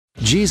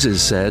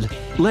Jesus said,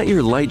 "Let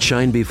your light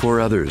shine before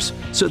others,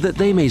 so that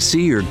they may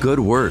see your good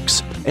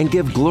works and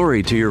give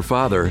glory to your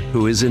Father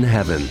who is in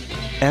heaven."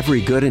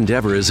 Every good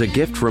endeavor is a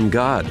gift from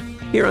God.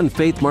 Here on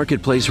Faith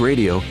Marketplace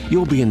Radio,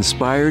 you'll be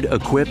inspired,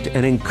 equipped,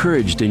 and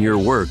encouraged in your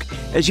work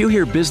as you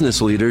hear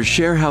business leaders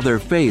share how their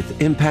faith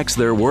impacts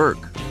their work.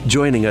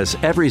 Joining us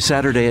every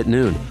Saturday at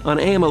noon on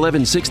AM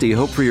 1160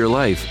 Hope for Your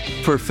Life.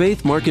 For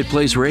Faith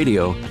Marketplace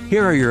Radio,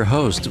 here are your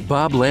hosts,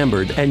 Bob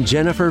Lambert and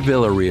Jennifer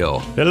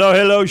Villarreal.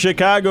 Hello,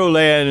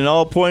 Chicagoland and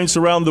all points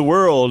around the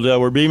world.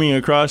 We're beaming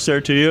across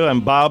there to you. I'm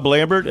Bob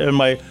Lambert, and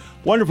my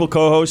wonderful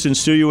co-host in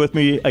studio with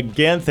me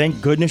again.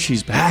 Thank goodness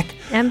she's back.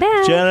 I'm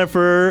back.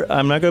 Jennifer,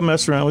 I'm not going to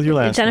mess around with your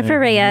last Jennifer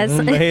name. Reyes.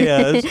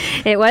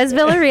 It was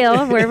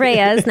Villarreal. We're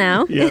Reyes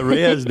now. Yeah,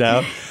 Reyes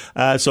now.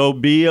 So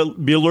be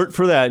alert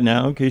for that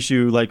now, in case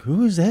you're like,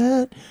 who is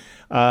that?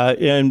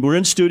 And we're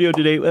in studio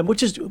today,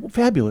 which is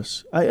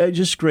fabulous.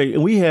 Just great.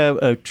 And we have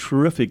a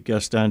terrific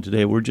guest on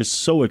today. We're just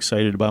so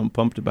excited about and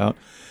pumped about.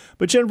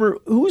 But Jennifer,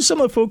 who are some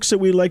of the folks that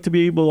we'd like to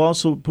be able to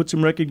also put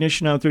some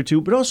recognition out there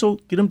too, but also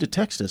get them to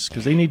text us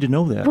because they need to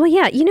know that? Well,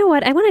 yeah. You know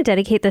what? I want to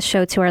dedicate this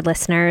show to our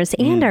listeners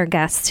and our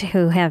guests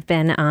who have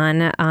been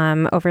on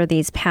over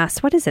these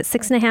past,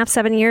 6.5,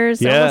 7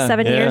 years? Yeah, almost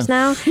 7 years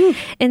now.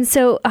 And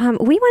so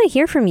we want to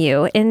hear from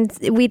you, and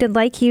we'd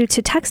like you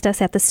to text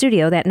us at the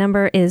studio. That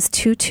number is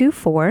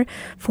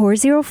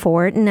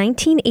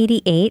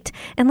 224-404-1988,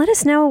 and let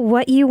us know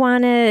what you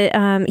want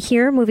to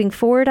hear moving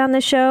forward on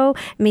the show.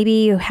 Maybe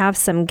you have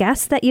some guests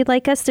that you'd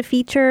like us to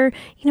feature.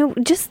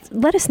 Just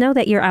let us know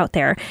that you're out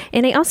there.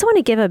 And I also want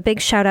to give a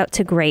big shout out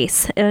to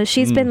Grace.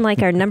 She's been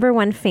like our number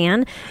one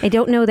fan. I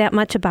don't know that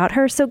much about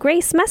her. So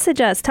Grace, message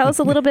us. Tell us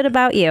a little bit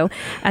about you.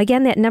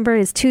 Again, that number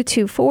is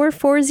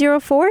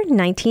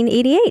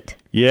 224-404-1988.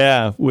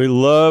 Yeah, we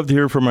love to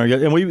hear from our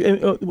guests. And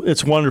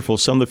it's wonderful,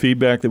 some of the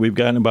feedback that we've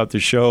gotten about the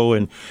show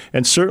and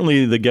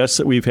certainly the guests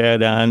that we've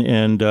had on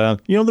and,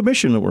 the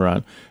mission that we're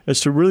on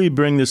is to really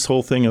bring this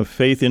whole thing of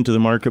faith into the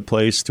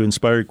marketplace to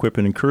inspire, equip,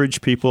 and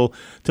encourage people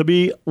to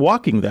be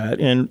walking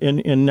that and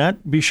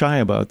not be shy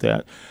about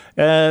that.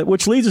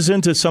 Which leads us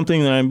into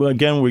something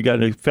that, we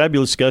got a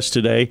fabulous guest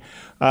today,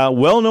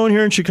 well known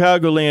here in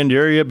Chicagoland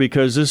area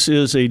because this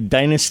is a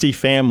dynasty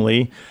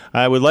family.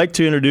 I would like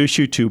to introduce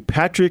you to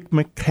Patrick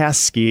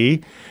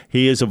McCaskey.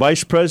 He is a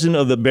vice president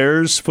of the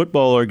Bears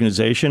football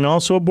organization,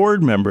 also a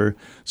board member.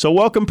 So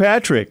welcome,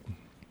 Patrick.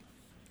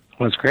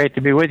 Well, it's great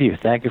to be with you.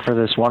 Thank you for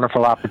this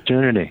wonderful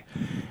opportunity.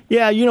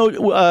 Yeah,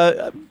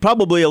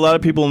 probably a lot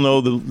of people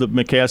know the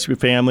McCaskey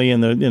family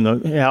and the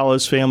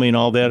Hallis family and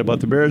all that about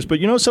the Bears. But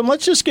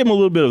let's just give them a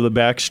little bit of the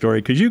backstory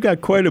because you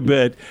got quite a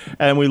bit,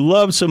 and we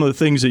love some of the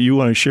things that you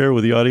want to share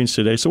with the audience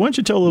today. So why don't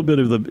you tell a little bit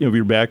of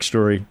your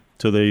backstory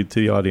to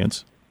the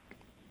audience?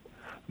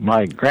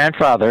 My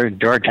grandfather,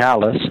 George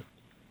Hallis,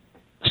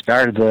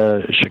 started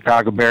the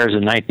Chicago Bears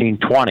in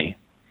 1920.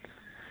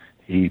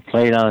 He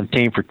played on the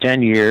team for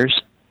 10 years.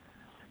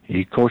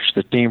 He coached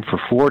the team for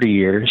 40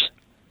 years.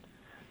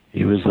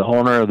 He was the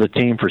owner of the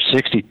team for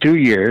 62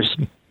 years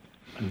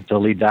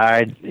until he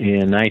died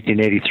in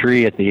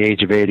 1983 at the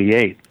age of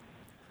 88.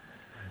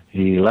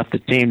 He left the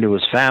team to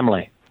his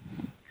family.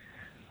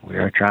 We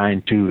are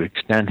trying to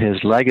extend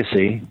his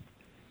legacy.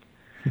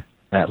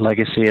 That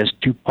legacy has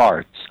two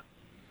parts: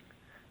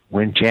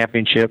 win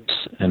championships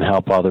and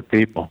help other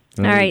people.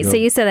 All right, so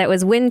you said that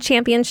was win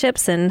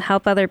championships and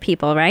help other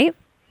people, right?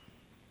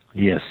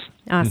 Yes.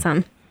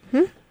 Awesome.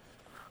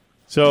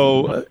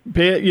 So,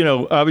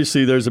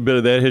 obviously there's a bit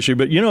of that history,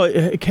 but,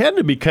 it had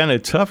to be kind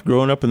of tough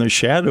growing up in the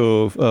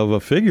shadow of a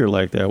figure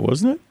like that,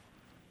 wasn't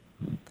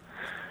it?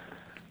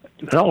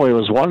 No, it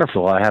was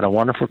wonderful. I had a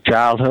wonderful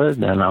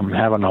childhood, and I'm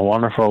having a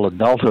wonderful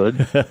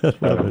adulthood.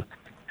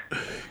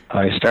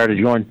 I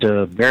started going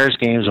to Bears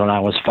games when I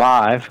was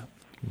 5.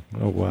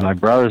 Oh, wow. My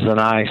brothers and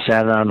I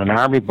sat on an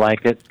army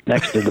blanket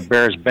next to the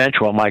Bears bench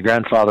while my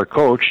grandfather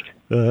coached.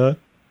 Uh-huh.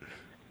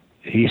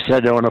 He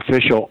said to an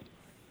official,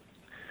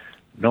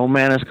 "No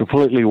man is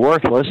completely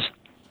worthless.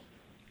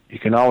 You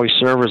can always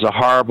serve as a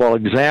horrible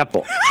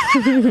example."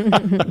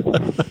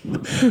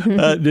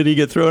 Did he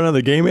get thrown out of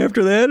the game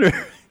after that? Or?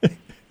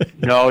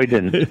 No, he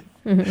didn't.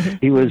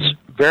 He was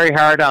very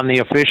hard on the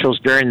officials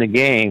during the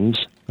games,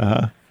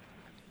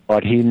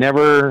 but he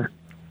never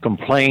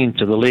complained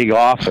to the league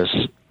office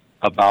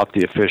about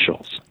the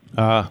officials.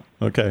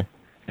 Okay.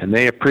 And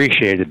they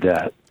appreciated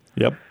that.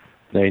 Yep.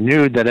 They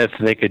knew that if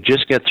they could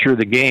just get through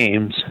the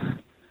games,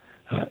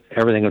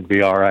 everything would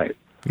be all right.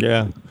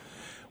 Yeah.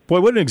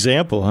 Boy, what an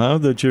example, huh?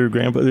 That your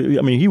grandpa,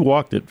 he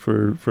walked it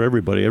for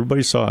everybody.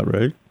 Everybody saw it,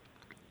 right?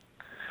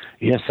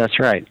 Yes, that's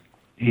right.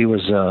 He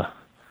was a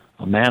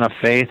man of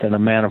faith and a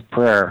man of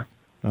prayer.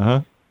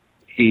 Uh-huh.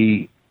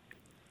 He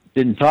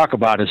didn't talk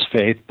about his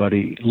faith, but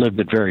he lived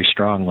it very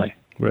strongly.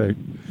 Right.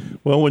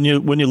 Well, when you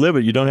live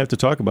it, you don't have to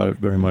talk about it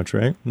very much,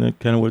 right? Isn't that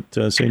kind of what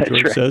St.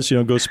 George says?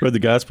 Go spread the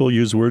gospel,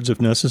 use words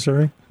if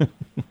necessary.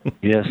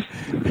 Yes.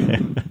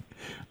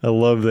 I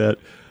love that.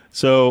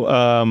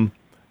 So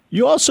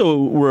you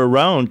also were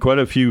around quite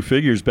a few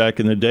figures back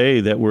in the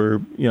day that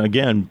were,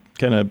 again,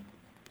 kind of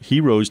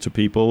heroes to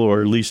people,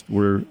 or at least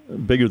were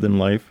bigger than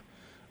life.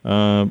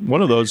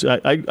 One of those,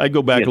 I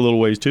go back a little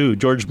ways too.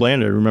 George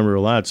Bland, I remember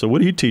a lot. So what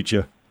did he teach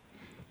you?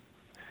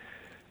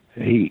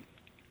 He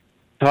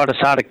taught us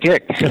how to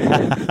kick.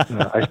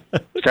 I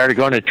started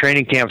going to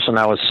training camps when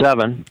I was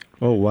 7.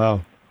 Oh,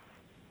 wow.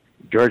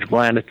 George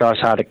Bland taught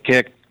us how to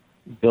kick.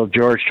 Bill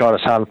George taught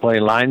us how to play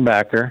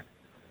linebacker.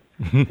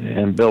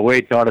 And Bill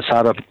Wade taught us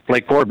how to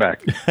play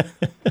quarterback.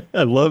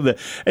 I love that.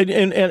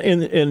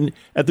 And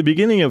at the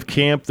beginning of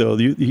camp, though,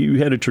 you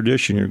had a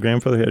tradition. Your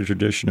grandfather had a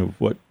tradition of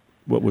what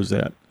was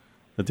that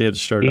they had to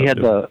start? He had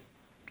the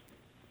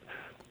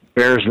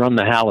Bears run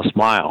the Hallis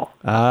Mile.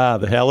 Ah,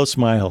 the Hallis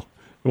Mile.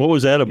 What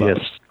was that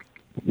about?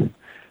 Yes,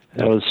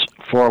 that was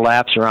 4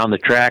 laps around the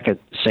track at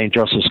St.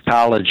 Joseph's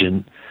College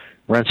in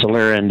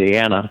Rensselaer,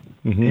 Indiana,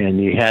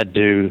 and you had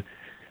to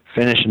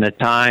finish in a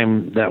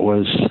time that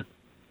was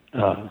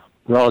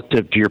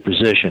relative to your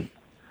position.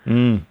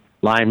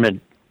 Linemen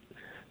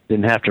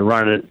didn't have to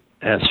run it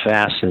as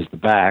fast as the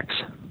backs,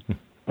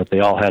 but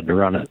they all had to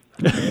run it.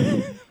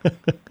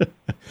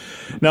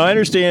 Now, I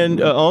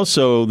understand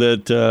also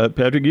that,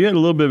 Patrick, you had a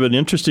little bit of an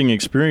interesting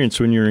experience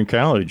when you were in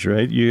college,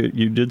 right?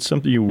 You did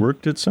something, you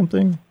worked at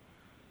something?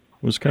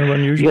 It was kind of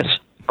unusual? Yes.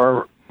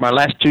 For my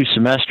last 2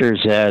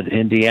 semesters at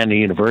Indiana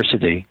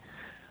University,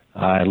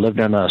 I lived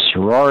in a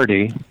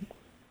sorority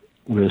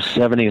with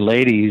 70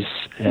 ladies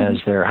as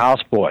their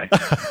houseboy.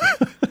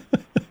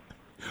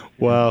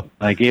 Wow.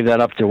 I gave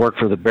that up to work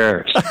for the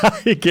Bears.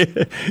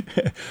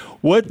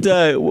 What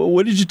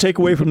did you take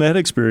away from that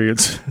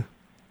experience?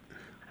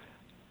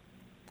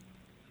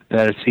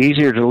 That it's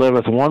easier to live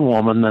with one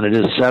woman than it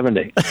is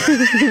 70.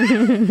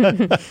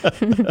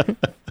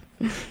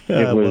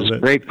 It was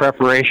great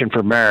preparation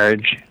for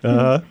marriage.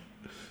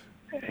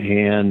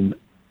 And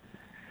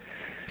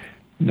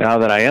now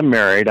that I am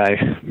married,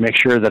 I make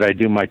sure that I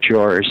do my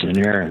chores and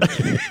errands.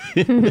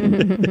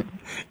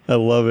 I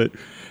love it.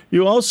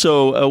 You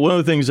also, one of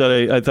the things that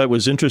I thought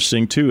was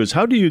interesting, too, is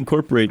how do you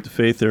incorporate the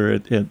faith there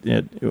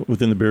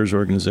within the Bears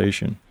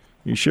organization?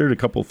 You shared a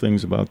couple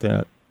things about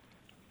that.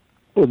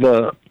 Well,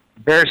 the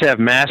Bears have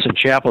Mass and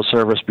chapel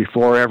service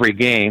before every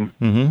game,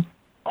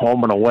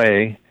 home and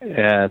away,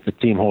 at the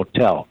team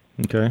hotel.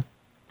 Okay.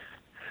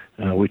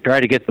 We try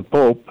to get the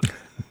Pope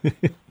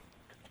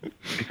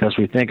because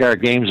we think our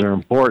games are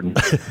important.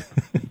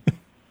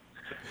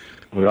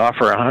 We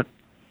offer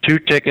 2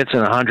 tickets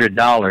and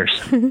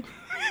 $100.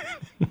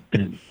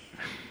 And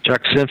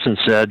Chuck Simpson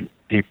said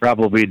he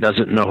probably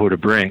doesn't know who to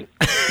bring.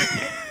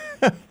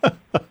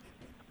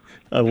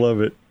 I love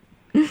it.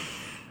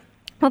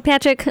 Well,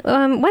 Patrick,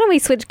 why don't we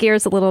switch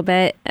gears a little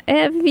bit?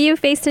 Have you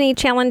faced any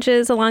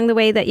challenges along the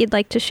way that you'd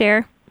like to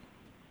share?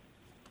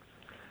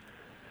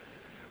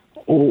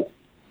 Oh,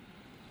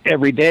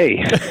 every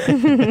day.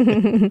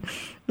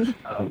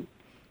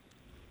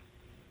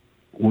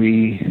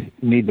 We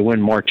need to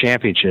win more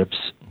championships,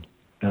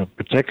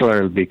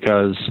 particularly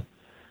because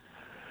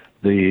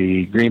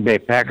the Green Bay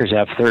Packers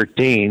have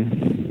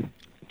 13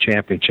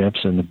 championships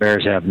and the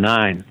Bears have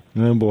 9.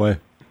 Oh, boy.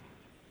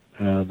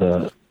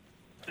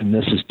 And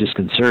this is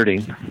disconcerting.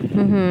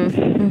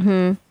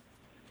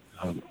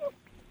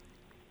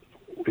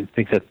 We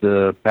think that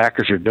the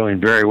Packers are doing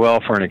very well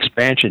for an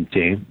expansion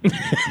team.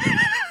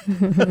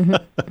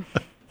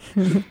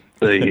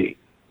 The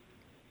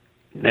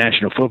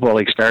National Football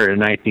League started in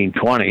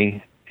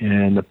 1920,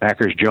 and the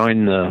Packers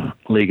joined the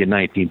league in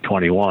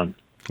 1921.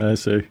 I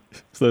see.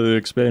 So the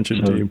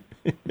expansion team.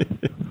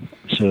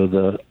 So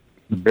the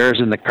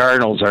Bears and the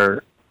Cardinals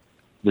are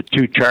the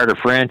 2 charter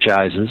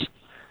franchises,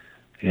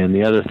 and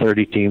the other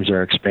 30 teams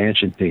are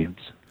expansion teams.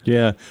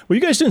 Yeah. Well,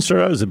 you guys didn't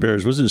start out as the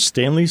Bears. Was it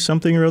Stanley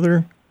something or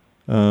other?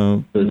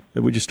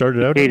 Would you start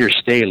it out? Decatur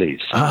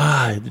Staley's.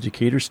 Ah, the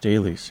Decatur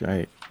Staley's,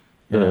 right.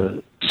 Yeah.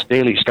 The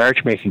Staley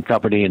Starch Making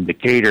Company in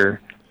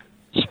Decatur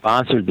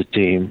sponsored the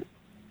team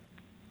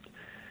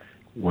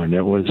when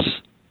it was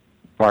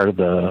part of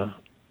the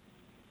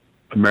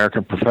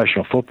American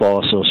Professional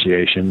Football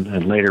Association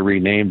and later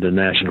renamed the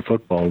National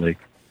Football League.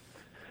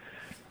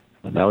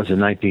 And that was in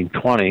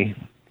 1920.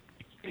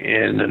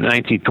 In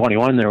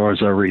 1921, there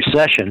was a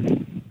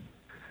recession.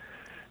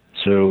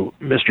 So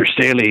Mr.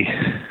 Staley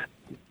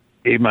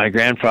gave my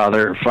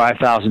grandfather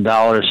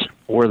 $5,000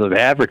 worth of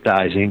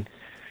advertising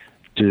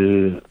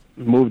to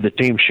move the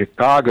team to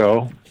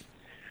Chicago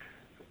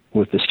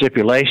with the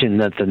stipulation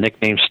that the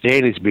nickname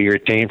Staley's be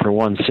retained for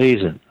 1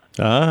 season.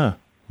 Ah,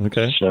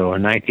 okay. So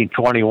in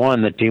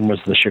 1921, the team was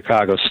the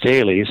Chicago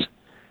Staleys,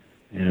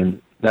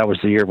 and that was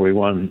the year we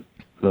won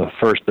the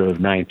first of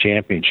 9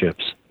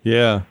 championships.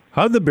 Yeah.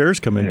 How did the Bears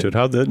come into it?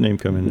 How did that name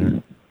come in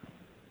there?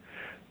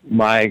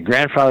 My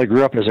grandfather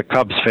grew up as a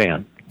Cubs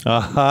fan.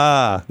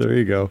 Aha, there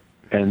you go.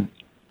 And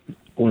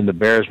when the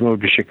Bears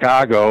moved to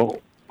Chicago,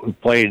 we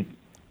played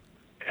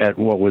at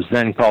what was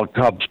then called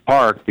Cubs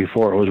Park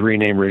before it was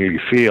renamed Wrigley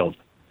Field.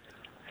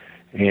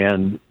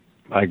 And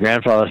my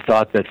grandfather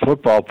thought that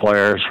football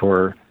players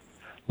were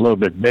a little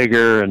bit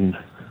bigger and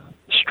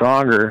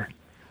stronger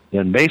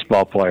than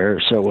baseball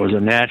players, so it was a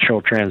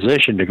natural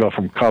transition to go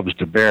from Cubs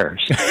to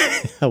Bears.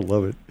 I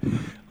love it.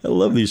 I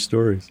love these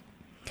stories.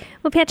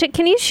 Well, Patrick,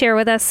 can you share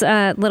with us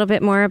a little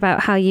bit more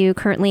about how you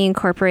currently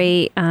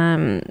incorporate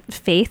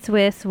faith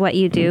with what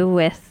you do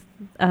with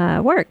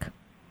work?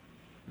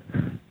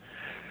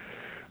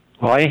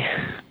 Well,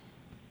 I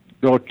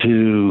go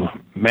to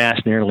Mass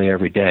nearly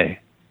every day.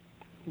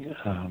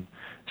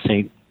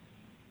 St.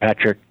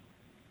 Patrick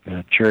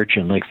Church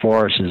in Lake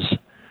Forest is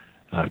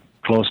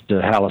close to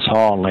Hallis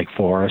Hall in Lake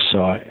Forest,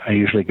 so I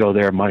usually go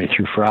there Monday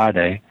through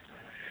Friday.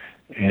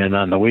 And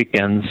on the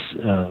weekends,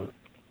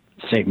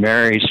 St.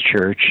 Mary's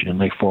Church in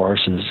Lake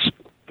Forest is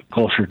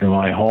closer to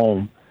my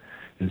home,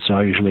 and so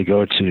I usually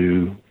go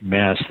to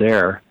Mass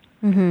there.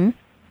 Mm-hmm.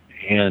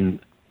 And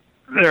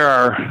there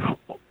are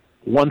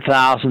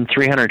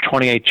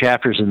 1,328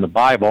 chapters in the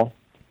Bible.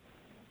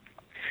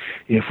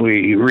 If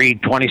we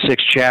read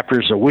 26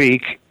 chapters a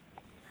week,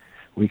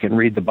 we can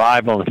read the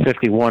Bible in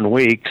 51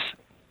 weeks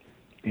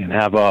and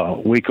have a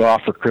week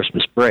off for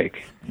Christmas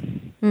break.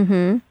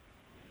 Mm-hmm.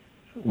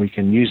 We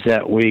can use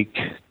that week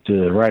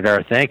to write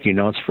our thank you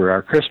notes for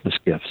our Christmas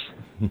gifts.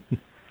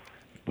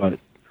 But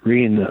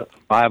reading the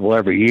Bible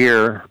every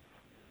year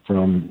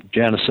from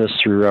Genesis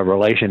through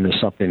Revelation is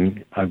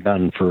something I've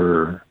done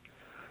for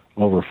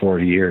over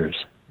 40 years.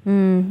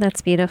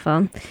 That's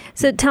beautiful.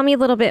 So tell me a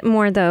little bit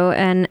more, though,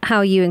 and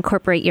how you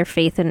incorporate your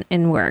faith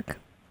in work.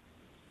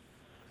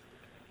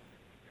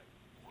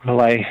 Well,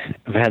 I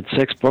have had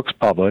 6 books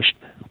published,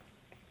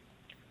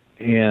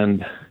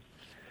 and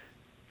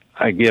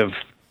I give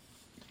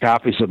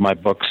copies of my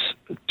books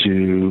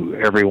to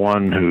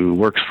everyone who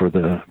works for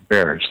the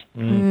Bears.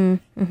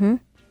 Mm-hmm.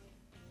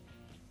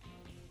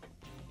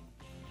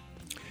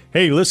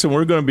 Hey, listen,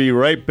 we're going to be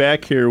right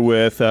back here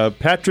with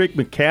Patrick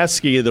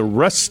McCaskey, the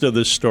rest of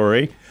the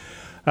story.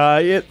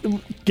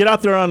 Get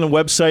out there on the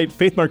website,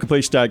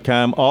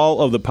 faithmarketplace.com.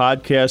 All of the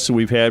podcasts that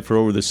we've had for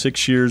over the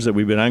 6 years that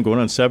we've been on, going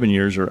on 7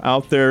 years, are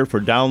out there for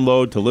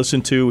download to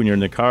listen to when you're in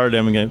the car,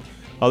 having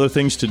other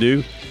things to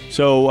do.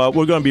 So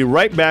we're going to be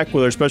right back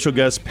with our special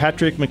guest,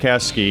 Patrick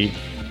McCaskey.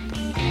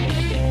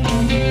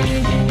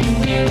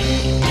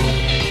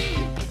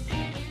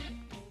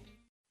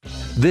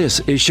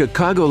 This is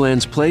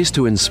Chicagoland's place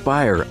to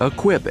inspire,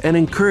 equip, and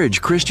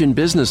encourage Christian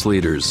business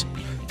leaders.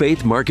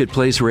 Faith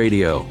Marketplace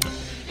Radio.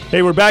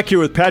 Hey, we're back here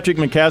with Patrick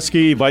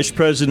McCaskey, Vice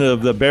President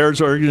of the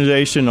Bears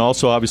organization,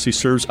 also obviously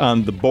serves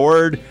on the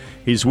board.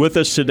 He's with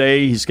us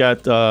today. He's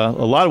got a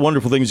lot of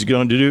wonderful things he's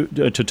going to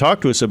do to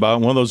talk to us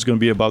about. One of those is going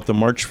to be about the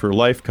March for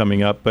Life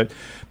coming up. But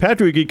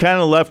Patrick, you kind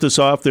of left us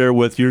off there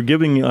with you're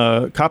giving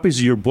copies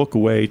of your book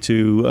away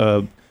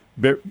to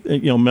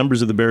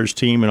members of the Bears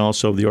team and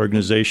also the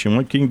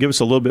organization. Can you give us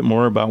a little bit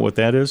more about what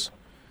that is?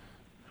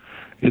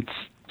 It's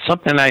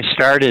something I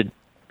started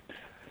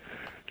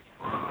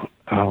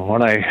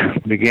when I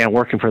began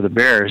working for the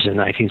Bears in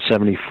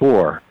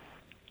 1974.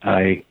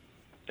 I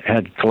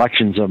had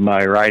collections of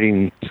my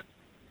writings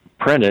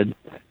printed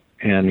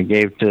and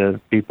gave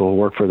to people who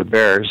work for the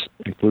Bears,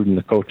 including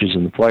the coaches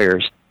and the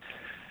players.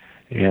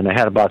 And I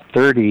had about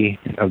 30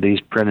 of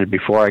these printed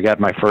before I got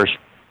my first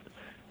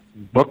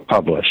book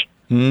published.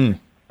 And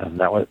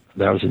that was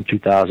in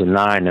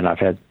 2009, and I've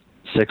had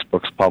 6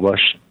 books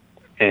published,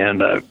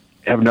 and I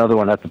have another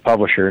one at the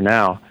publisher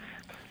now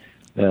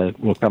that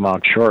will come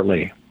out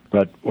shortly.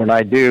 But what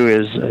I do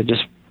is I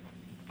just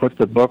put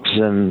the books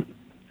in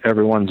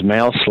everyone's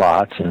mail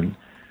slots, and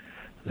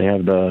they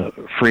have the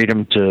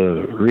freedom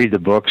to read the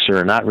books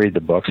or not read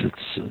the books.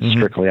 It's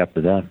strictly up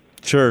to them.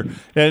 Sure.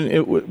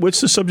 And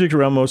what's the subject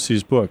around most of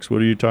these books?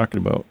 What are you talking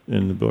about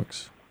in the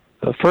books?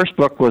 The first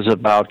book was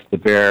about the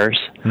Bears.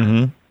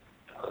 Mm-hmm.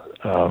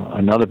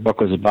 Another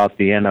book was about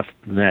the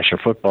National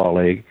Football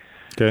League,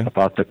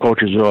 about the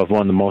coaches who have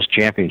won the most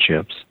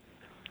championships.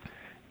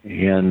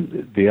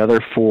 And the other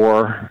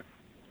 4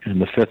 and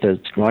the 5th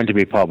that's going to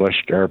be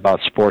published are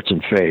about sports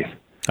and faith.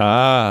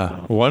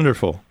 Ah,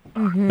 wonderful.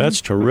 Mm-hmm. That's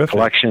terrific.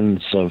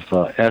 Collections of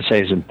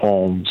essays and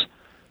poems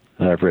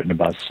that I've written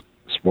about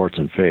sports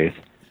and faith.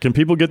 Can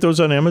people get those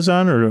on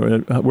Amazon, or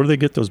where do they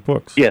get those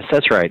books? Yes,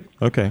 that's right.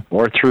 Okay.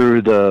 Or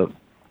through the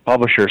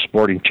publisher,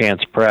 Sporting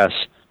Chance Press.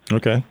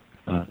 Okay.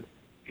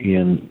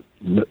 In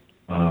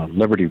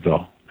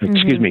Libertyville.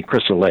 Excuse me,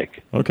 Crystal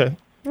Lake. Okay.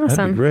 Awesome.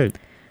 That'd be great.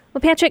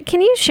 Well, Patrick,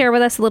 can you share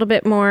with us a little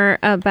bit more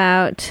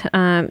about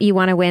you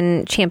want to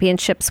win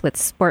championships with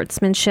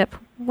sportsmanship?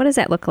 What does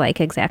that look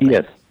like exactly?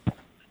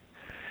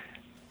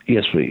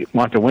 Yes, we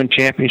want to win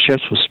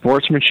championships with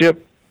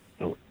sportsmanship.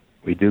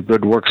 We do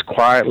good works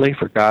quietly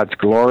for God's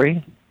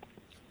glory.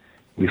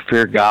 We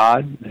fear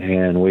God,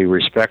 and we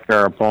respect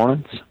our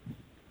opponents.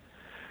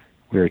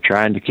 We are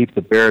trying to keep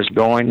the Bears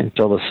going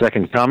until the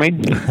second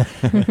coming.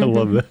 I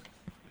love that.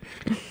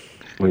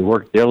 We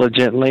work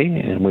diligently,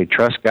 and we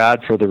trust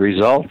God for the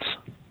results.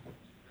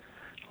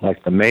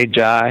 Like the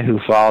Magi who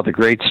followed the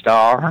great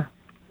star,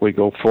 we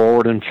go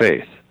forward in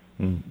faith.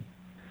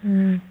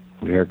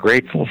 We are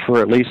grateful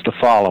for at least the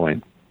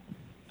following.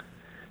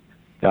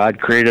 God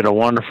created a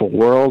wonderful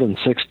world in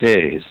 6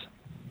 days.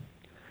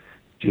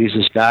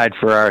 Jesus died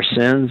for our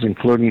sins,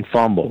 including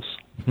fumbles.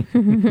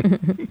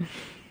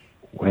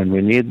 When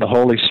we need the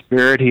Holy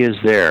Spirit, He is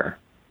there.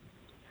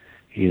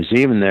 He is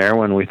even there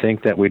when we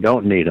think that we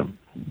don't need him.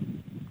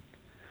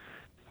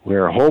 We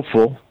are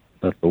hopeful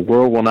that the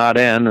world will not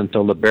end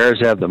until the Bears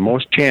have the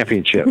most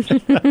championships.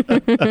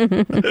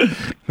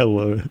 I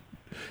love it.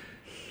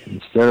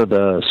 Instead of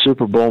the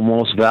Super Bowl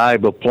most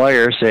valuable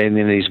player saying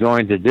that he's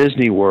going to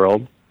Disney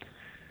World,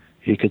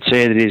 he could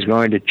say that he's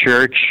going to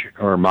church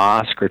or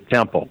mosque or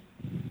temple.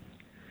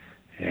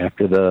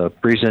 After the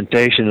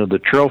presentation of the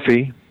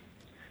trophy,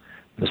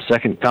 the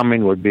second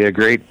coming would be a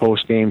great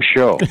post-game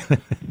show.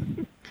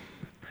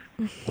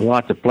 We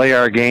want to play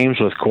our games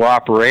with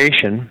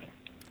cooperation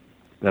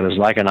that is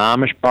like an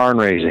Amish barn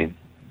raising.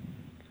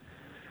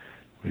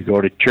 We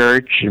go to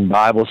church and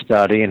Bible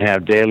study and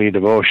have daily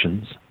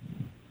devotions.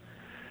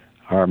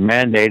 Our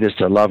mandate is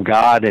to love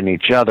God and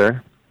each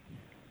other.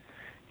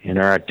 In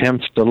our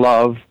attempts to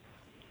love,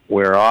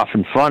 we're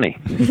often funny.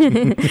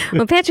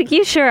 Well, Patrick,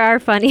 you sure are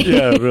funny.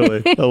 Yeah,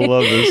 really. I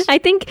love this. I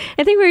think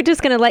we're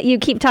just going to let you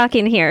keep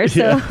talking here.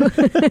 So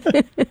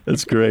Yeah.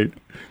 That's great.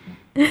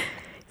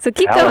 So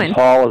keep going.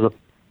 Hallis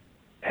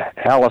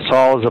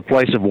Hall is a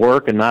place of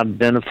work and not a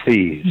den of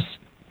thieves.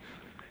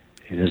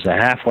 It is a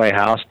halfway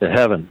house to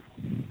heaven.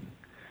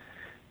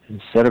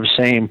 Instead of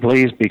saying,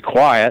 please be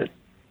quiet,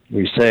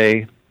 we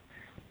say,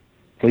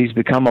 please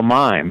become a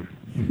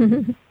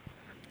mime.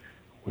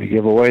 We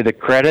give away the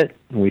credit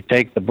and we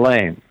take the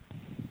blame.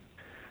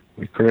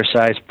 We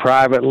criticize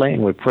privately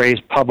and we praise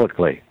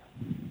publicly.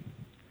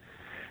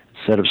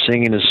 Instead of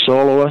singing as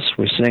soloists,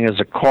 we sing as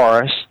a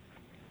chorus.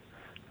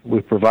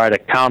 We provide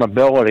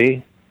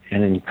accountability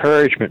and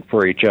encouragement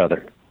for each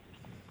other.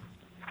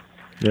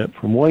 Yep.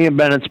 From William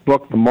Bennett's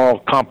book, The Moral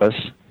Compass,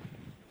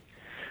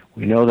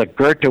 we know that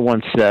Goethe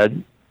once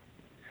said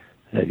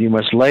that you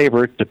must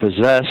labor to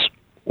possess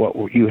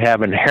what you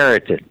have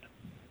inherited.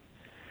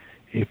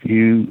 If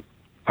you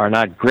are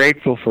not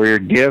grateful for your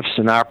gifts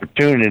and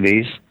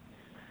opportunities,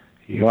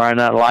 you are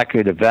not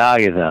likely to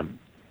value them.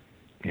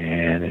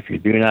 And if you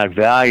do not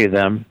value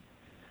them,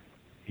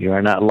 you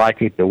are not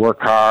likely to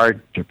work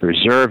hard to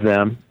preserve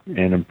them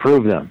and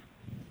improve them.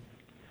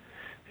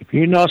 If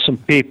you know some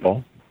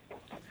people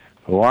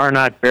who are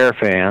not Bear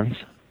fans,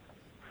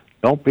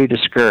 don't be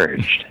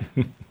discouraged.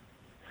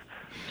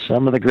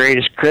 Some of the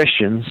greatest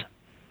Christians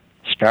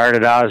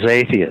started out as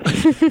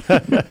atheists.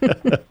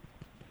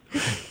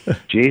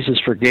 Jesus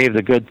forgave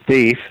the good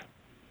thief.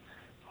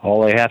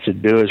 All they have to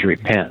do is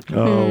repent.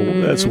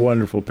 Oh, that's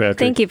wonderful, Patrick.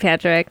 Thank you,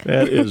 Patrick.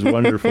 That is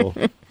wonderful.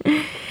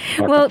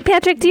 Well,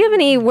 Patrick, do you have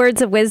any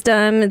words of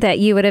wisdom that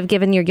you would have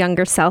given your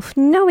younger self,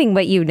 knowing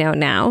what you know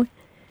now?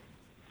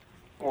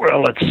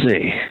 Well, let's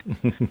see.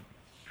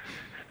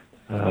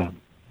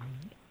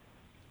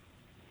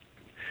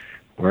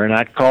 We're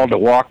not called to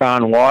walk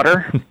on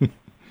water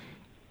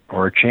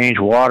or change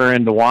water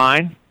into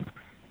wine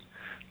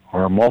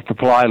or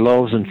multiply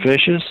loaves and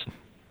fishes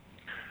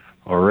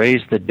or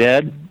raise the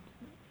dead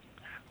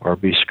or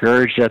be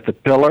scourged at the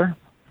pillar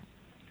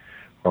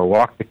or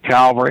walk to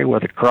Calvary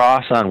with a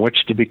cross on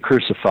which to be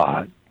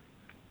crucified.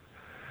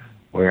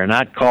 We are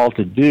not called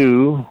to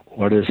do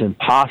what is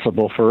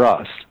impossible for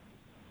us.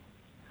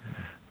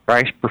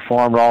 Christ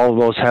performed all of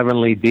those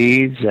heavenly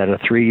deeds at a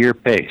 3-year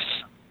pace.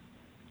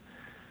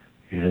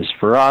 It is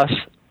for us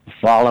to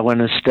follow in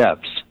his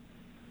steps,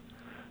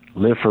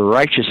 live for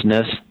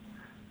righteousness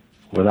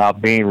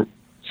without being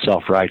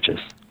self-righteous.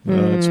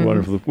 That's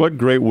wonderful. What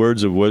great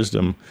words of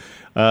wisdom.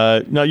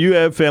 Now, you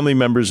have family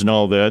members and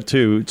all that,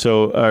 too.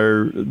 So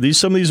are these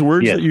some of these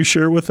words Yes. that you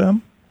share with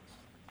them?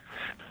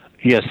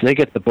 Yes, they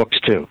get the books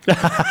too.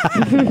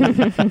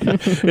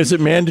 Is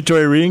it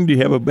mandatory reading? Do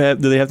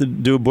they have to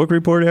do a book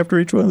report after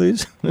each one of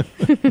these?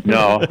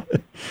 No,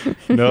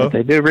 No?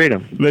 they do read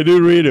them. They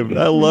do read them.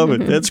 I love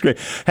it. That's great.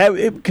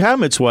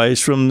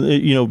 Comments-wise, from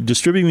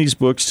distributing these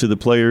books to the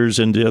players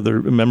and the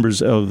other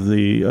members of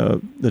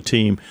the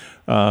team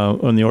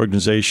on the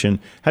organization,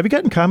 have you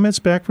gotten comments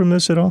back from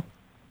this at all?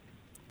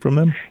 From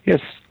them?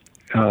 Yes,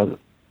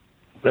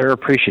 they're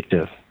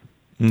appreciative,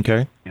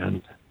 Okay.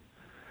 and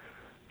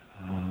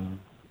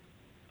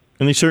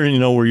And they certainly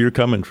know where you're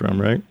coming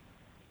from, right?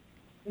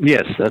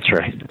 yes, that's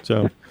right.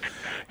 So,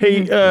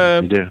 hey,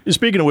 do.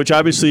 speaking of which,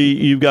 obviously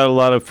you've got a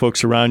lot of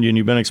folks around you, and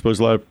you've been exposed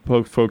to a lot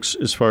of folks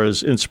as far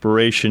as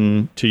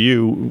inspiration to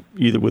you,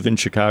 either within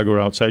Chicago or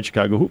outside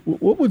Chicago.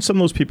 What would some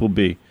of those people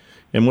be,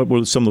 and what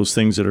were some of those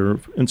things that are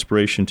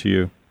inspiration to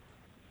you?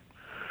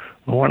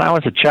 Well, when I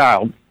was a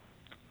child,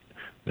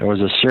 there was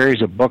a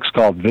series of books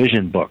called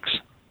Vision Books.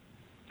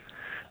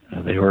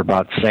 They were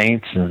about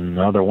saints and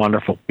other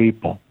wonderful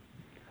people.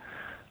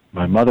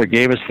 My mother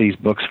gave us these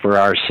books for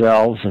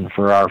ourselves and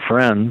for our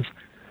friends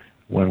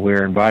when we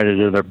were invited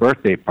to their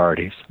birthday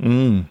parties.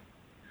 Mm.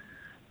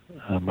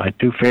 My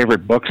 2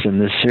 favorite books in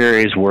this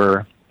series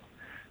were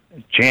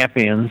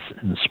Champions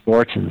in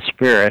Sports and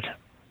Spirit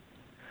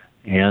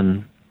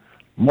and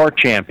More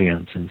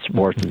Champions in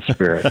Sports and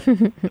Spirit.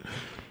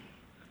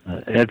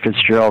 Ed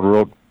Fitzgerald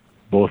wrote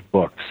both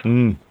books.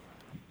 Mm.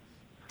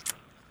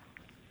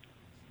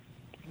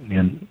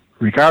 And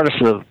regardless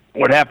of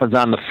what happens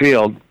on the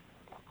field,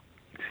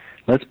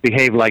 let's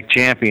behave like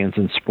champions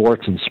in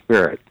sports and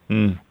spirit.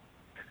 Mm.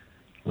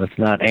 Let's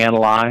not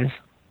analyze.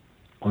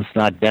 Let's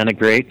not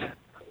denigrate.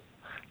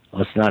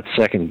 Let's not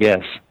second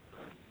guess.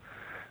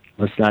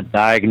 Let's not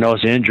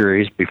diagnose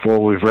injuries before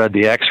we've read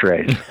the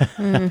x-rays.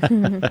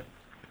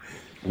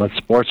 Let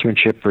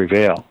sportsmanship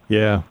prevail.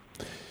 Yeah.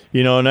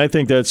 And I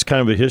think that's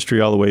kind of a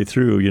history all the way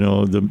through,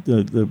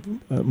 the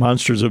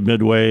monsters of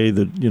Midway,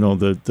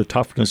 the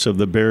toughness of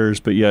the Bears,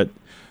 but yet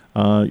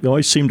you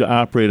always seem to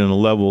operate on a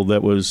level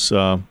that was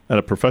at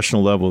a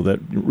professional level that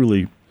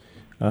really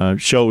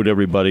showed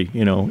everybody,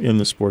 in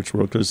the sports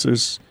world. Because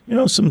there's,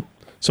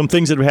 some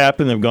things that have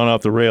happened that have gone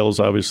off the rails,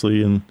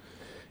 obviously,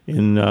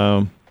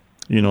 in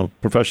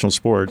professional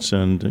sports.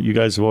 And you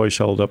guys have always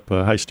held up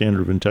a high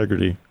standard of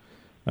integrity,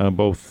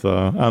 both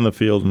on the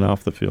field and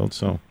off the field.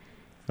 So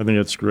I think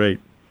that's great.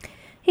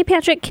 Hey,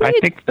 Patrick, go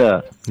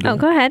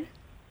ahead.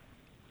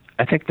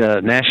 I think the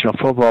National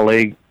Football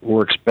League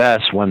works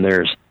best when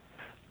there's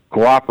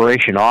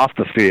cooperation off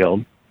the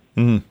field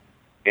and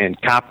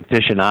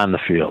competition on the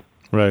field.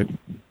 Right.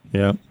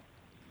 Yeah.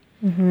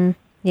 Mm-hmm.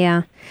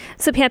 Yeah.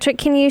 So, Patrick,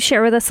 can you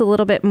share with us a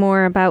little bit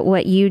more about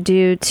what you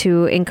do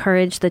to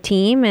encourage the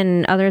team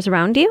and others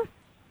around you?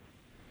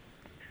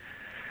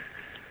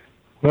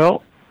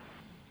 Well,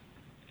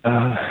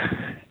 I've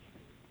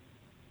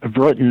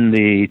written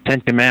the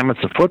 10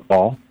 Commandments of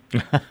football.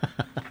 I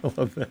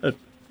love that.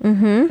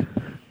 Mm-hmm.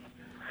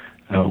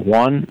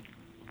 One,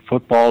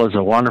 football is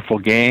a wonderful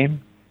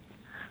game.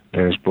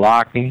 There's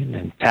blocking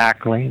and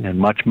tackling and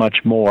much, much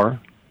more.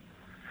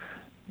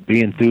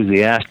 Be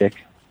enthusiastic.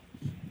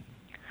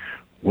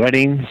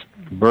 Weddings,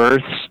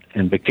 births,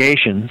 and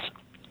vacations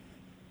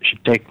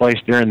should take place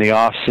during the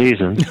off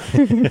season.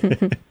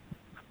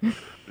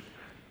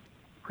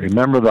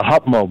 Remember the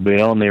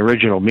Hupmobile in the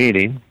original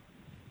meeting.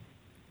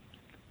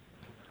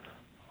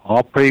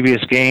 All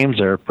previous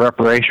games are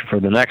preparation for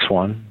the next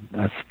one.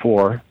 That's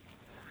 4.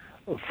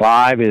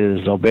 5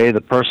 is obey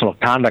the personal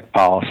conduct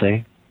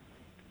policy.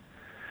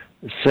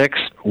 6,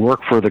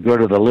 work for the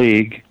good of the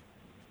league.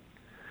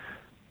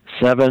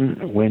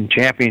 7, win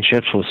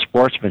championships with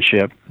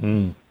sportsmanship.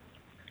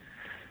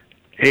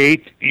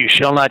 8, you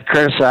shall not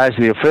criticize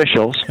the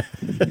officials.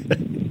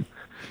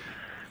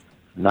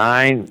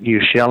 9, you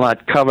shall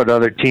not covet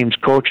other teams'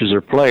 coaches or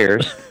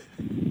players.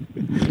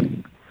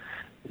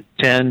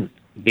 10,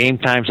 game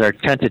times are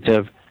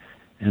tentative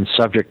and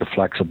subject to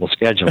flexible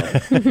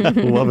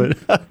scheduling. Love it.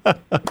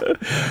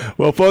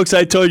 Well, folks,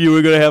 I told you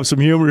we're going to have some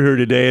humor here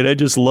today, and I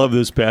just love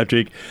this,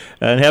 Patrick.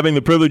 And having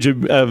the privilege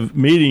of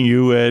meeting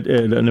you at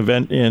an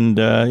event and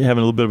having a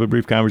little bit of a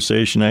brief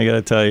conversation, I got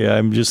to tell you,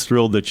 I'm just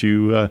thrilled that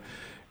you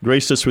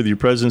graced us with your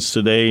presence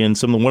today and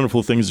some of the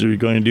wonderful things that you're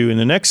going to do. In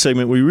the next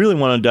segment, we really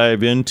want to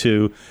dive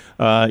into,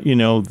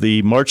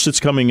 the march that's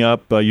coming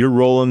up, your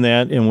role in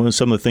that, and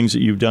some of the things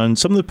that you've done,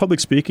 some of the public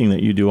speaking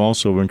that you do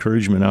also,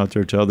 encouragement out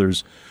there to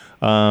others.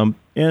 And,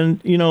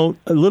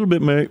 a little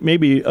bit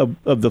maybe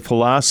of the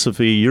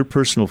philosophy, your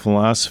personal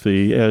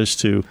philosophy as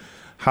to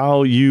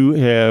how you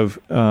have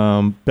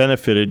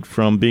benefited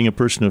from being a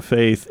person of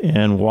faith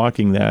and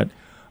walking that,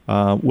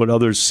 what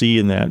others see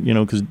in that,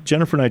 because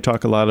Jennifer and I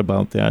talk a lot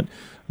about that.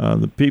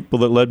 The people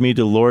that led me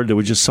to the Lord, there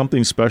was just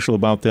something special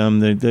about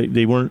them.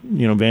 They weren't,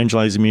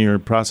 evangelizing me or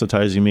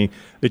proselytizing me.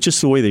 It's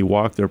just the way they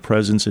walked, their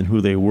presence, and who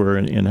they were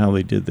and how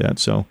they did that.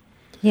 So.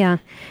 Yeah.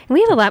 And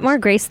we have a lot more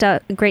great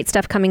stuff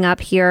coming up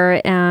here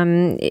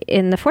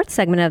in the fourth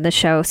segment of the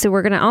show. So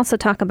we're going to also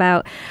talk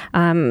about,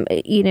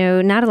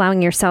 not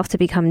allowing yourself to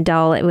become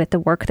dull with the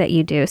work that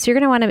you do. So you're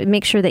going to want to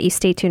make sure that you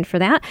stay tuned for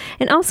that.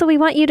 And also, we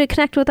want you to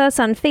connect with us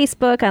on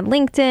Facebook, on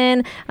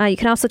LinkedIn. You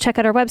can also check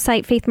out our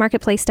website,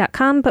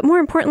 faithmarketplace.com. But more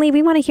importantly,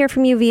 we want to hear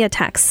from you via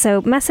text.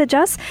 So message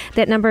us.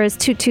 That number is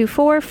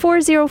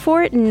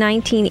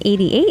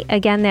 224-404-1988.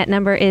 Again, that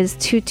number is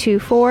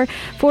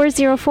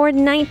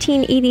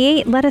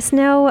 224-404-1988. Let us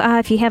know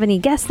if you have any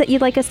guests that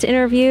you'd like us to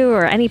interview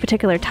or any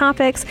particular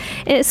topics,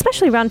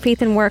 especially around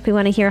faith and work. We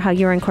want to hear how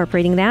you're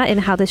incorporating that and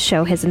how this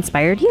show has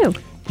inspired you.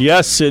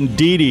 Yes,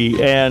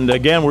 indeedy. And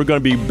again, we're going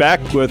to be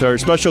back with our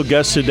special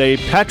guest today,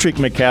 Patrick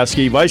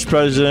McCaskey, Vice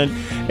President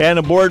and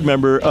a board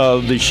member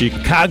of the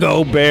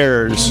Chicago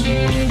Bears.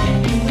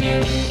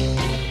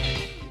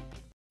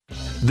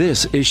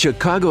 This is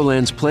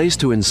Chicagoland's place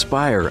to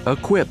inspire,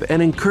 equip,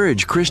 and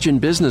encourage Christian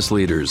business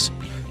leaders.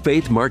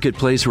 Faith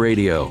Marketplace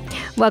Radio.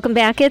 Welcome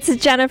back. It's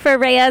Jennifer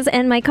Reyes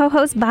and my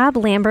co-host Bob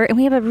Lambert, and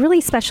we have a really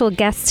special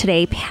guest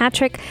today,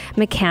 Patrick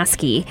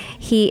McCaskey.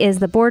 He is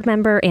the board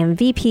member and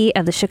VP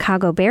of the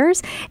Chicago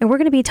Bears, and we're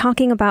going to be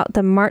talking about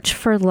the March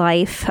for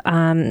Life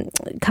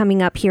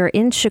coming up here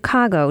in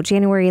Chicago,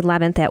 January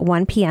 11th at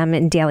 1 p.m.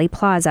 in Daly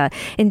Plaza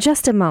in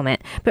just a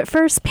moment. But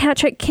first,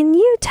 Patrick, can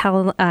you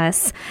tell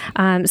us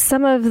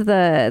some of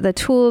the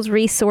tools,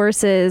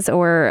 resources,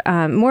 or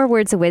more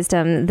words of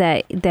wisdom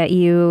that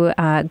you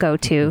go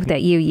to,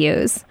 that you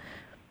use?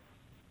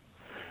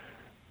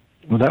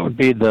 Well, that would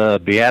be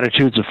the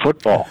Beatitudes of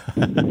football.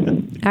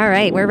 All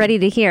right, we're ready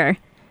to hear.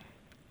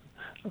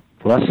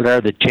 Blessed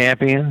are the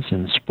champions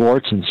in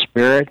sports and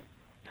spirit,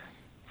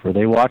 for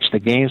they watch the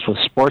games with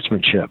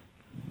sportsmanship.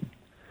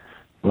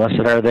 Blessed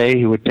are they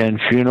who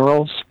attend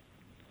funerals,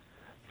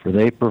 for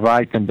they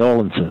provide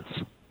condolences.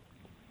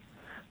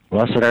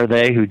 Blessed are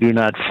they who do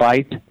not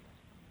fight,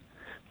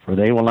 for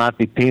they will not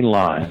be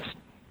penalized.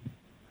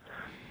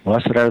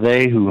 Blessed are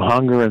they who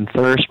hunger and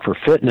thirst for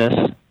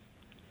fitness,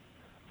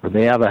 for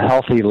they have a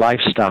healthy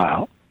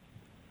lifestyle.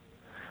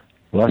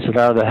 Blessed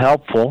are the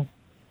helpful,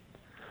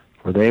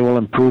 for they will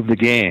improve the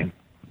game.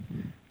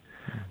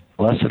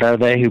 Blessed are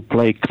they who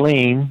play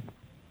clean,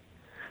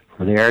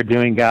 for they are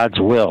doing God's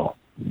will.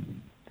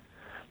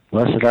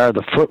 Blessed are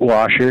the foot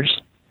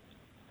washers,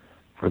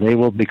 for they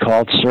will be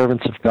called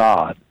servants of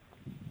God.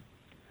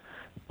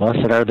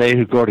 Blessed are they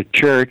who go to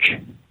church,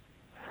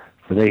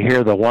 for they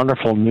hear the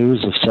wonderful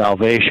news of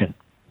salvation.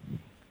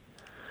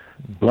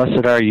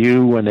 Blessed are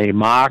you when they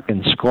mock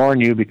and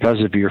scorn you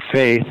because of your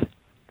faith.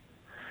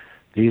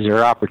 These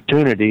are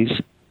opportunities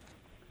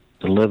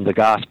to live the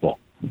gospel.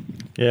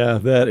 Yeah,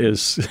 that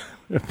is,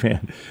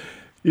 man.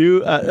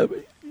 You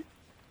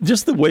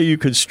just the way you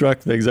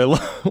construct things, I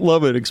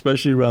love it,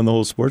 especially around the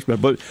whole sportsman.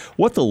 But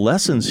what the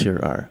lessons here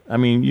are, I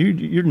mean,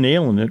 you're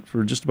nailing it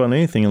for just about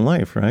anything in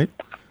life, right?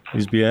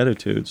 These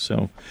Beatitudes.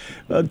 So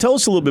tell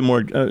us a little bit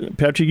more.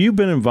 Patrick, you've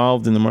been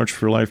involved in the March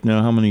for Life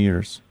now how many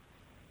years?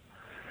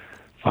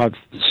 I've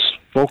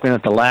spoken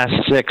at the last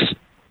 6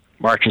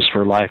 Marches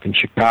for Life in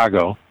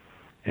Chicago,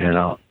 and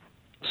I'll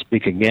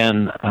speak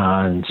again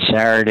on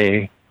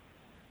Saturday,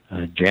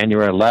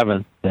 January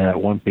 11th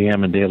at 1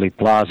 p.m. in Daly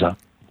Plaza.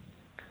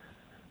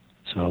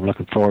 So I'm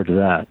looking forward to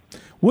that.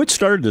 What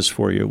started this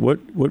for you? What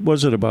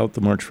was it about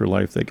the March for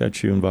Life that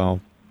got you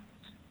involved?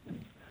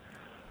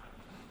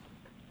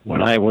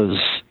 When I was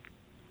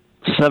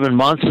 7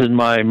 months in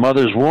my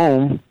mother's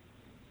womb,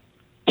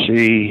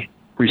 she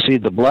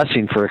received the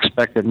blessing for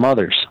expectant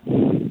mothers.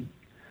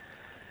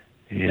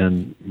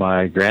 And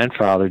my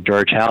grandfather,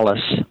 George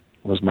Hallis,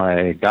 was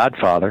my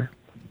godfather.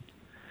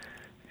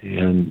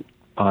 And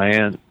my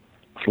Aunt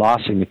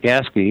Flossie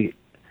McCaskey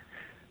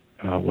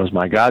was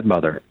my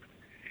godmother.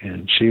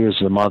 And she was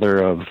the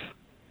mother of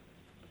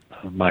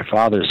my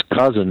father's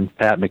cousin,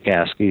 Pat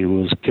McCaskey,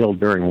 who was killed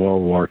during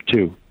World War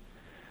II.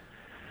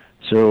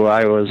 So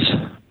I was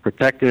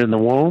protected in the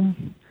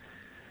womb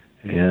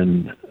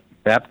and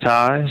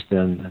baptized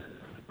and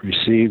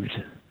received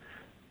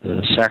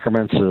the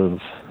sacraments of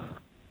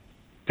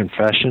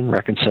confession,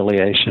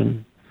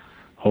 reconciliation,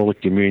 Holy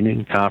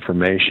Communion,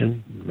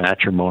 confirmation,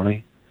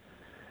 matrimony.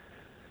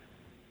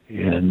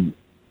 And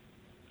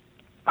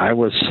I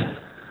was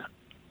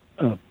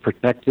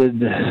protected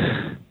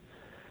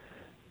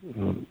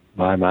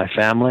by my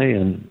family,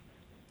 and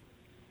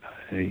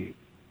I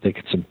think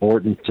it's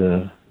important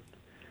to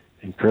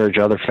encourage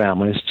other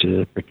families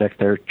to protect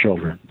their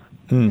children.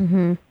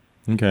 Mm-hmm.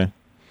 Okay.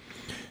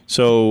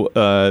 So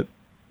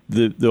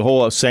the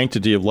whole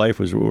sanctity of life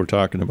is what we're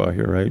talking about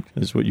here, right?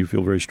 Is what you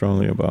feel very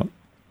strongly about.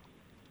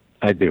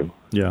 I do.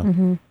 Yeah.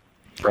 Mm-hmm.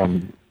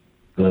 From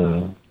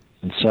the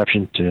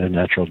inception to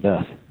natural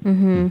death.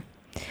 Mm-hmm.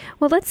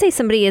 Well, let's say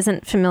somebody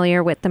isn't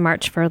familiar with the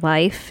March for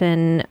Life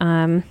and,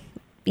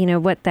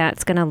 what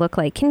that's going to look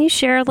like. Can you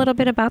share a little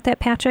bit about that,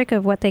 Patrick,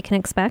 of what they can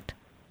expect?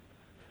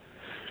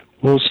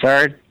 We'll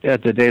start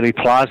at the Daly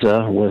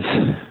Plaza with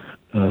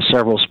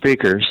several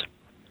speakers,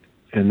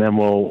 and then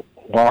we'll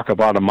walk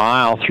about a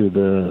mile through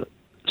the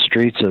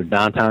streets of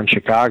downtown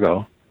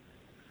Chicago,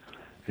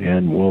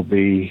 and we'll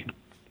be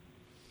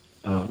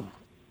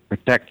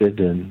protected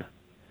and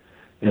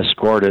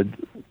escorted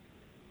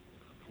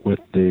with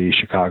the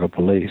Chicago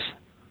police.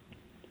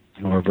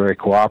 And we're very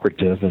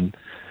cooperative, and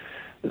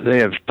they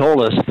have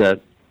told us that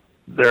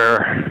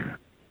there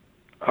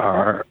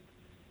are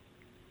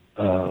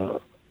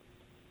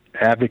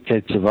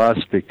advocates of us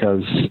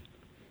because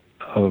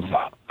of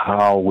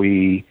how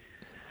we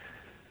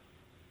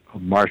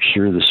march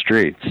through the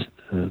streets.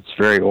 It's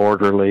very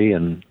orderly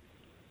and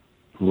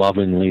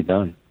lovingly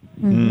done.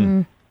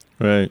 Mm-hmm.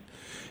 Right.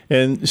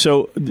 And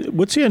so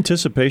what's the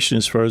anticipation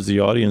as far as the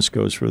audience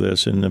goes for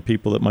this and the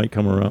people that might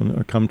come around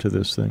or come to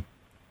this thing?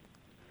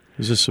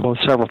 Is this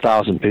several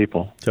thousand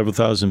people. Several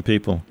thousand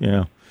people,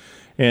 yeah.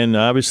 And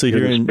obviously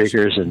here in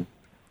speakers and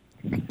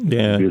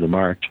do the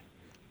march.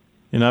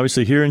 And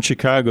obviously here in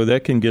Chicago,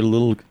 that can get a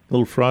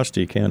little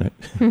frosty, can it?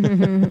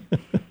 Can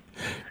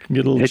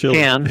get a little chilly.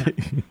 It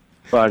can,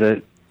 but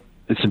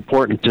it's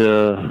important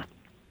to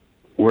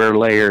wear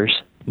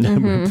layers.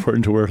 Mm-hmm.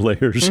 Important to wear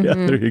layers. Mm-hmm.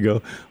 Yeah, there you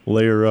go.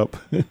 Layer up.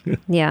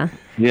 Yeah.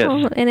 Yes.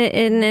 Well, and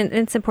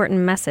it's an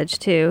important message,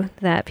 too,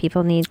 that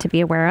people need to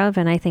be aware of.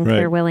 And I think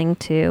they're willing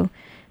to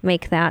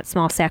make that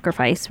small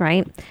sacrifice,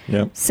 right?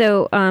 Yeah.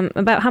 So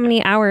about how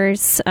many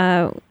hours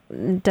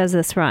does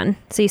this run?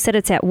 So you said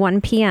it's at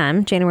 1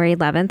 p.m., January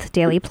 11th,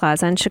 Daly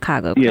Plaza in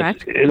Chicago,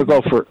 correct? Yes. It'll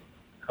go for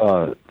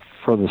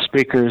the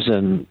speakers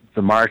and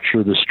the march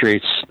through the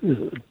streets.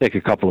 Take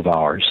a couple of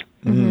hours.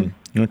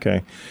 Mm-hmm.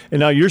 Okay. And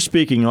now you're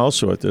speaking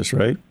also at this,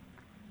 right?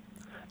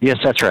 Yes,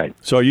 that's right.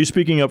 So are you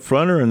speaking up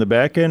front or in the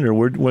back end, or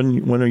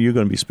when are you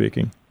going to be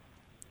speaking?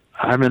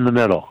 I'm in the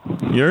middle.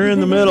 You're in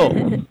the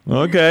middle.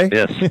 Okay.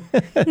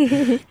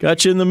 Yes.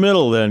 Got you in the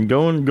middle then.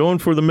 Going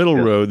for the middle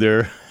road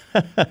there.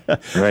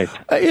 Right.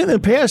 In the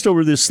past,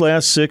 over this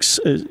last 6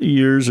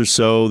 years or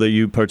so that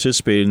you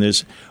participated in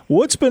this,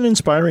 what's been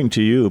inspiring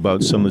to you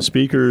about some of the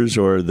speakers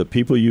or the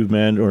people you've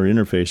met or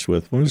interfaced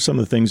with? What are some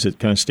of the things that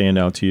kind of stand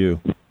out to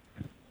you?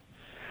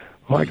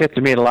 Well, I get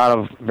to meet a lot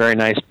of very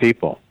nice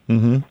people.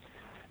 Mm-hmm.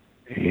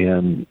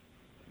 And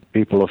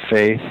people of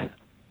faith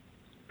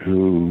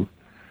who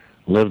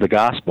live the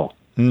gospel.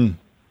 Mm.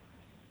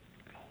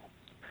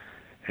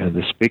 And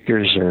the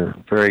speakers are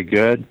very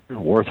good,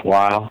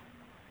 worthwhile.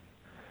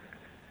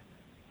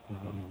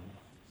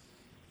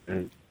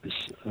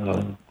 It's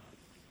an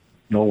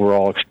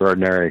overall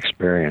extraordinary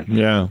experience.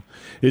 Yeah.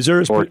 Is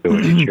there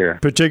a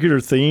particular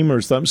theme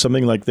or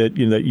something like that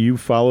that you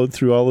followed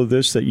through all of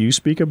this that you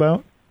speak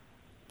about?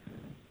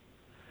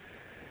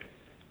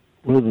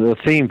 Well, the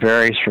theme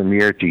varies from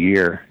year to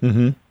year.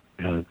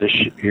 Mm-hmm. This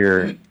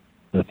year,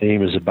 the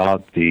theme is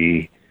about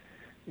the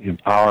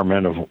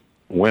empowerment of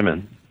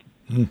women.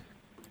 Mm.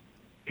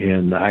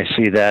 And I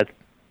see that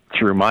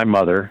through my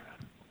mother,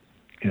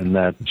 in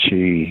that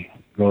she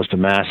goes to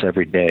Mass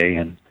every day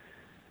and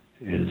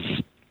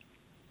is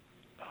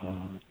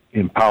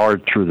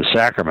empowered through the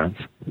sacraments,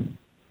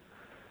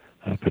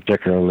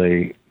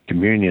 particularly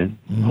communion,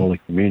 Holy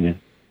Communion.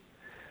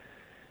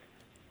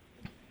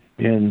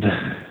 And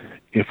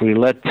if we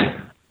let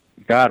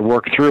God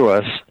work through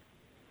us,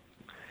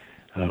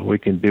 we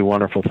can do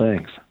wonderful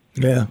things.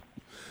 Yeah.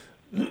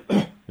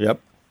 Yep.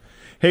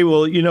 Hey,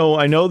 well,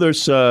 I know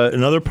there's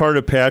another part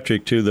of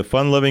Patrick, too, the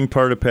fun-loving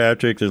part of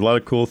Patrick. There's a lot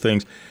of cool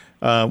things.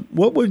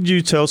 What would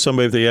you tell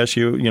somebody if they ask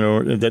you,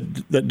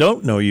 that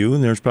don't know you,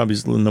 and there's probably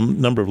a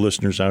number of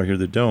listeners out here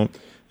that don't,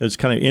 that's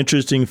kind of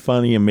interesting,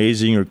 funny,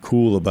 amazing, or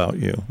cool about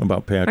you,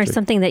 about Patrick? Or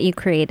something that you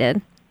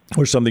created.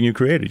 Or something you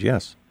created,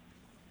 yes.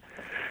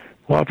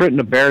 Well, I've written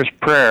a Bear's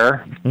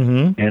Prayer,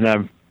 and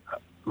I've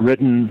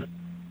written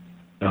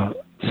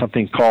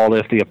something called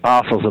If the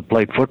Apostles Had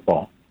Played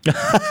Football.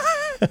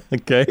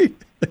 Okay.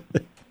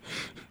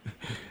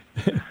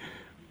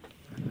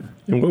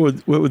 And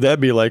what would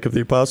that be like if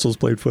the Apostles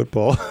played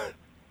football?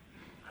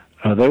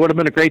 They would have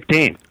been a great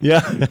team.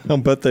 Yeah, I'll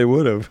bet they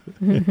would have.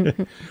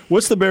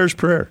 What's the Bear's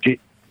Prayer?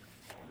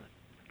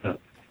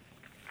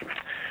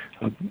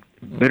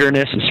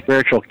 Bitterness is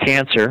spiritual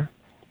cancer.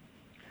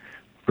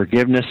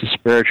 Forgiveness is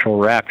spiritual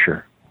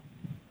rapture.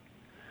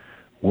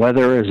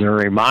 Weather is a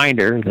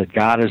reminder that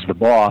God is the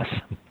boss.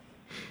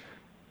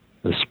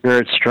 The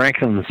Spirit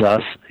strengthens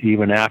us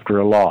even after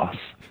a loss.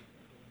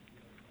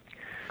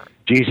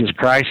 Jesus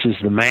Christ is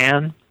the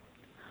man.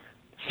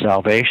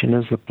 Salvation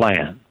is the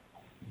plan.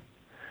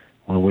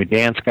 When we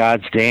dance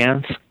God's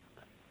dance,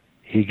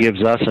 He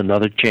gives us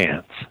another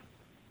chance.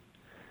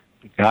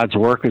 God's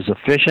work is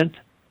efficient.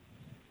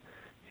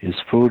 His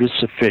food is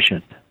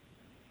sufficient.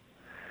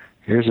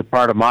 Here's a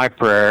part of my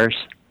prayers.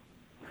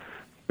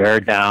 Bear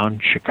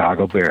down,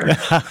 Chicago Bears.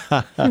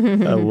 I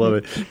love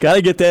it. Got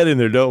to get that in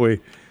there, don't we?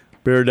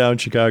 Bear down,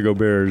 Chicago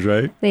Bears,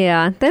 right?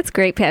 Yeah, that's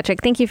great,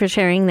 Patrick. Thank you for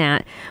sharing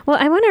that. Well,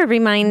 I want to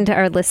remind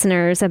our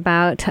listeners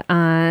about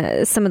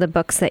some of the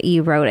books that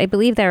you wrote. I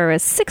believe there were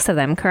 6 of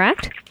them,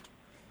 correct?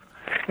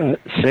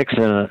 6,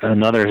 and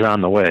another's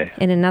on the way.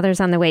 And another's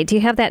on the way. Do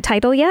you have that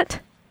title yet?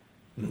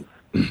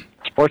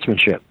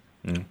 Sportsmanship.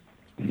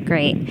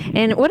 Great.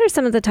 And what are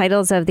some of the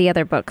titles of the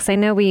other books? I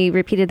know we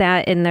repeated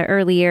that in the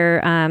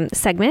earlier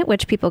segment,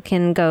 which people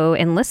can go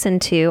and listen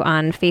to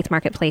on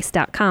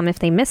faithmarketplace.com if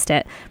they missed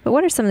it. But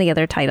what are some of the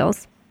other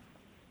titles?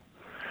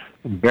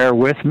 Bear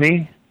With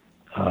Me,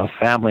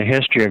 Family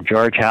History of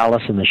George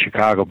Halas and the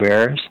Chicago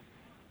Bears.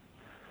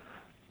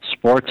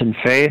 Sports and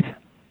Faith,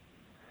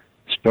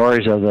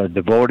 Stories of the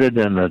Devoted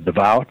and the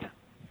Devout.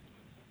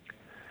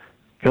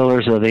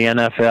 Pillars of the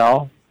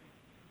NFL,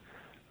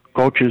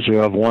 Coaches who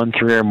have won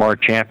 3 or more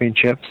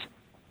championships.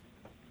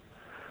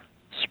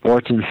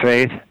 Sports and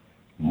Faith,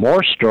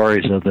 More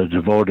Stories of the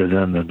Devoted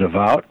and the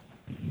Devout.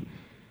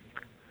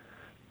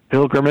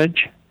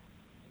 Pilgrimage,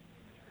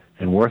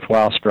 and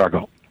Worthwhile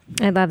Struggle.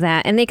 I love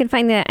that. And they can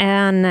find that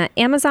on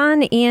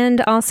Amazon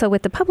and also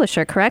with the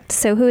publisher, correct?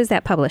 So who is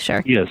that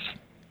publisher? Yes.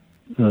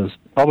 The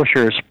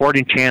publisher is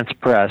Sporting Chance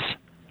Press,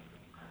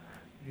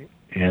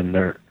 and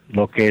they're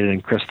located in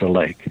Crystal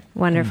Lake.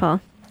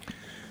 Wonderful.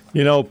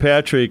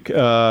 Patrick, we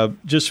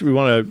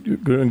want to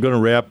going to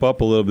wrap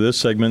up a little bit of this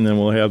segment, and then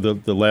we'll have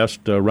the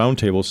last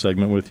roundtable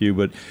segment with you.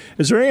 But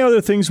is there any other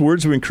things,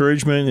 words of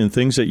encouragement, and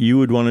things that you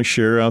would want to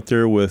share out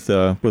there with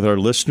our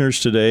listeners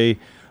today,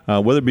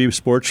 whether it be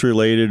sports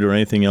related or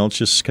anything else?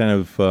 Just kind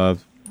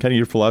of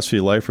your philosophy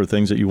of life or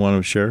things that you want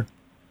to share.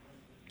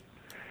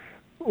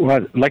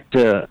 Well, I'd like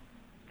to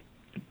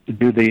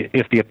do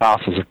If the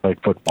Apostles Had Played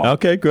Football.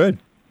 Okay, good.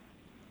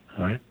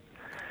 All right.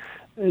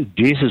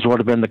 Jesus would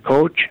have been the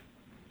coach.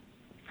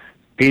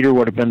 Peter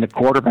would have been the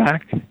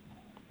quarterback.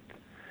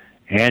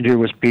 Andrew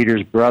was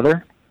Peter's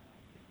brother.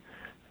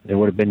 They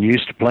would have been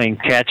used to playing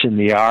catch in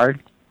the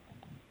yard.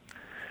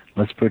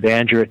 Let's put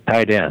Andrew at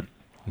tight end.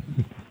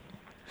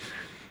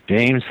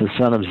 James, the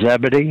son of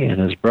Zebedee,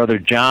 and his brother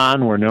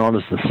John were known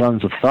as the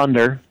sons of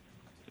thunder.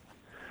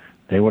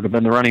 They would have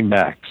been the running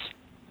backs.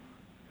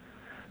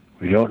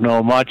 We don't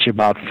know much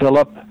about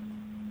Philip,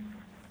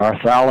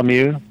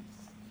 Bartholomew,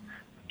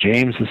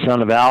 James the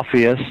son of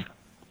Alphaeus,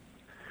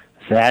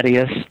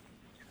 Thaddeus,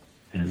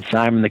 and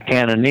Simon the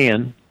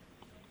Cananean,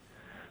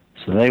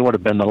 so they would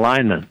have been the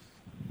linemen.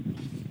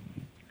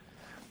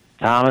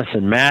 Thomas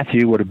and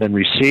Matthew would have been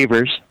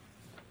receivers.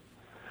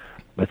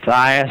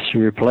 Matthias, who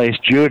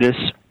replaced Judas,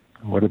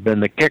 would have been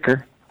the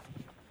kicker.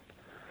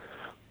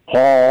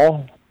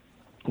 Paul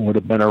would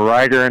have been a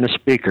writer and a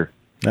speaker.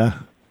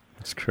 Ah,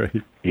 that's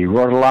great. He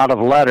wrote a lot of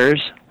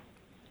letters,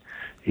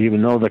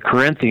 even though the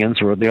Corinthians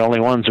were the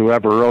only ones who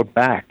ever wrote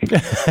back.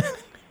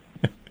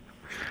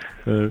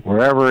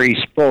 Wherever he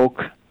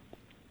spoke,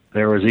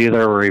 there was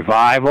either a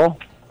revival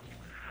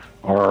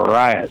or a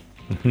riot.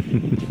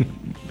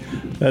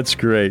 That's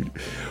great.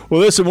 Well,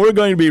 listen, we're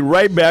going to be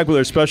right back with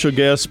our special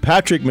guest,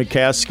 Patrick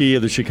McCaskey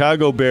of the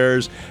Chicago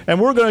Bears,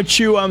 and we're going to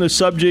chew on the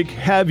subject,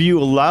 have you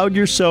allowed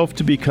yourself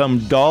to become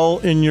dull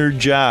in your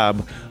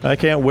job? I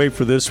can't wait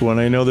for this one.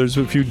 I know there's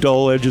a few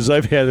dull edges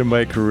I've had in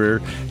my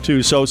career,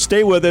 too. So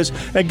stay with us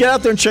and get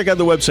out there and check out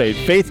the website,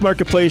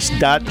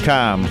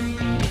 faithmarketplace.com.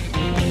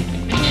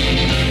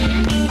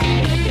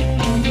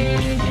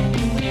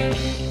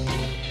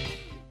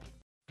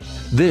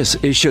 This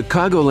is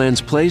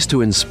Chicagoland's place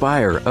to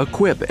inspire,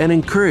 equip, and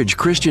encourage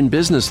Christian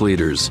business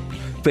leaders.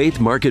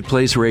 Faith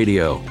Marketplace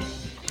Radio.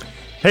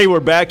 Hey, we're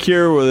back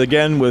here with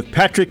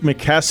Patrick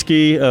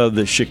McCaskey of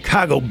the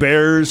Chicago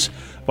Bears,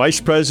 Vice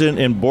President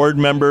and Board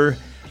Member.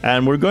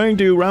 And we're going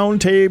to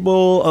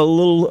roundtable a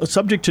little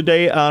subject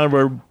today out of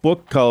our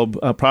book called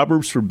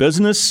Proverbs for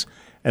Business.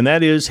 And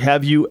that is,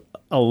 have you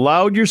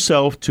allowed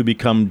yourself to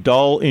become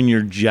dull in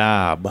your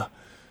job?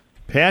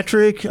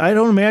 Patrick, I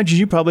don't imagine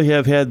you probably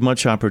have had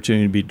much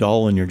opportunity to be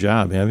dull in your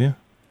job, have you?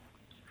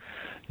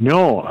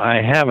 No,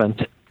 I haven't.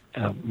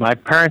 My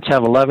parents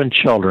have 11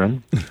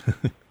 children.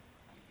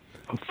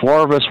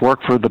 4 of us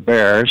work for the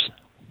Bears,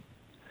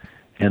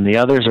 and the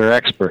others are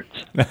experts.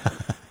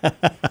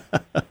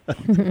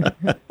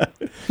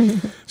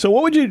 So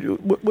what do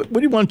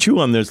you want to chew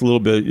on this a little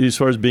bit as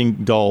far as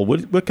being dull?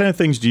 What kind of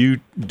things do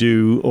you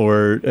do,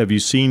 or have you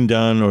seen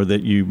done, or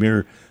that you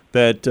mirror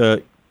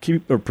that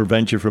keep or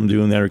prevent you from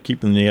doing that, or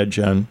keeping the edge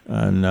on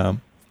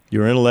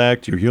your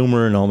intellect, your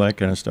humor, and all that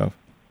kind of stuff?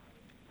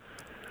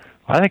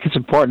 I think it's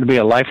important to be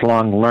a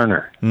lifelong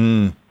learner.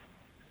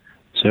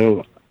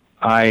 So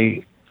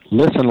I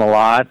listen a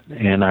lot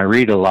and I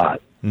read a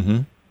lot. Mm-hmm.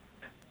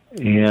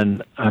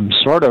 And I'm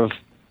sort of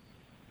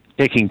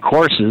taking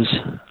courses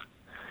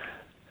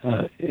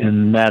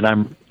in that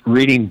I'm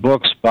reading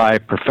books by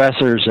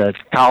professors at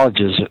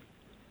colleges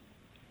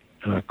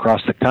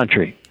across the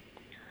country.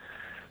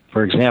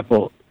 For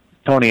example,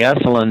 Tony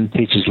Esselin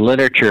teaches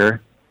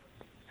literature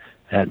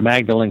at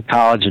Magdalen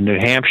College in New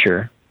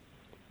Hampshire,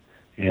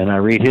 and I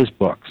read his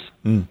books.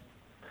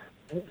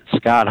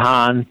 Scott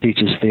Hahn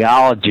teaches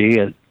theology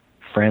at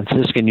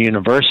Franciscan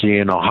University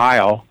in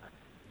Ohio,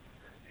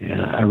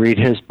 and I read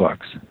his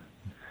books.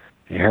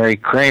 Harry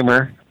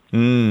Kramer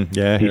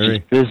teaches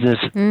business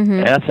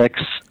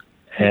ethics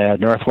at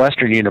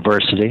Northwestern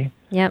University.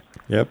 Yep.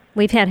 Yep.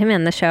 We've had him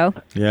in the show.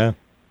 Yeah.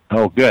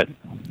 Oh, good.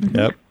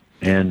 Yep.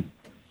 And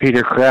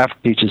Peter Kraft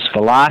teaches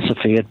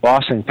philosophy at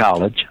Boston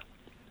College.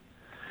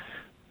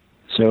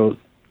 So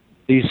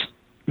these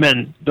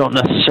men don't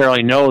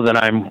necessarily know that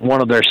I'm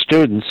one of their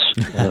students,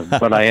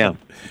 but I am.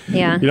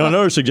 Yeah. You know,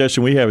 another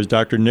suggestion we have is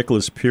Dr.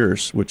 Nicholas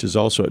Pierce, which is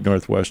also at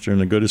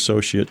Northwestern, a good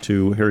associate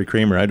to Harry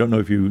Kramer. I don't know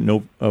if you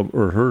know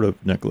or heard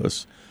of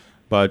Nicholas,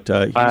 but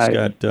he's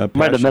got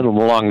might have met him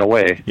along the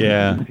way.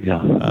 Yeah.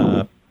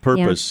 Yeah.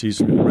 Purpose. Yeah.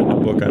 He's written a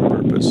book on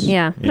purpose.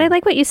 Yeah. But I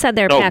like what you said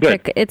there,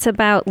 Patrick. Good. It's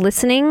about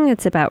listening.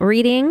 It's about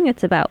reading.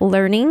 It's about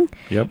learning.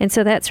 Yep. And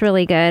so that's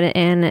really good.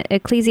 And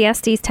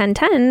Ecclesiastes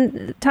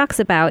 10:10 talks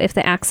about if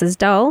the axe is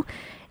dull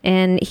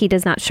and he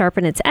does not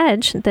sharpen its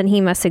edge, then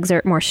he must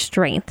exert more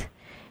strength.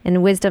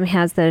 And wisdom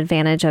has the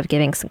advantage of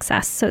giving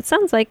success. So it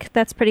sounds like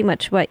that's pretty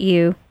much what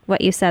you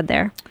said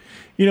there.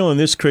 You know, in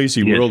this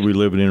crazy world we're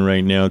living in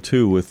right now,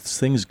 too, with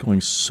things going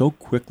so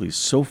quickly,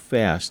 so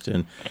fast,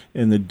 and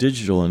the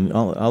digital and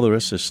all the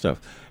rest of this stuff,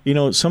 you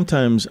know,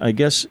 sometimes I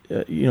guess,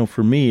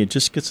 for me, it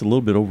just gets a little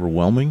bit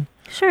overwhelming.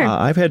 Sure.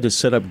 I've had to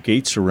set up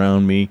gates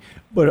around me,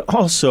 but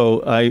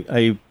also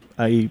I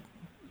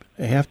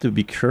have to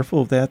be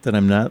careful of that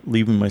I'm not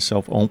leaving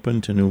myself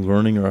open to new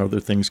learning or other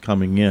things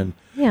coming in.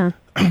 Yeah.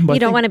 You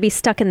don't want to be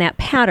stuck in that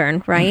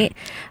pattern, right,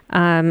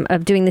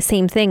 of doing the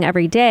same thing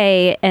every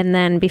day, and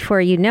then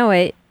before you know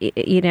it,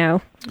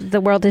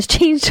 the world has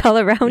changed all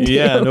around you.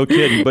 Yeah, no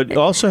kidding. But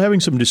also having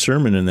some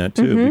discernment in that,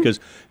 too, because,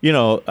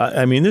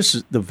 this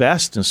is the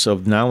vastness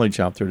of knowledge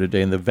out there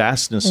today and the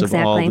vastness of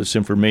all this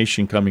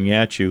information coming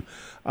at you.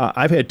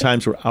 I've had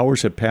times where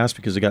hours have passed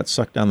because I got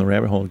sucked down the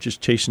rabbit hole,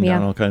 just chasing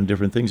down all kinds of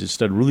different things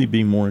instead of really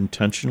being more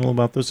intentional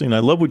about those things. And I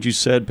love what you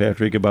said,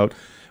 Patrick, about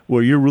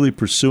where you're really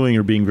pursuing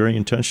or being very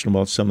intentional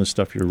about some of the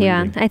stuff you're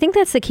reading. I think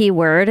that's the key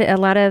word. A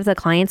lot of the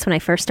clients, when I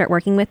first start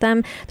working with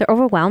them, they're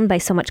overwhelmed by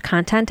so much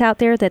content out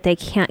there that they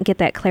can't get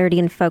that clarity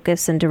and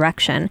focus and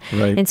direction.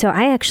 Right. And so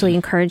I actually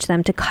encourage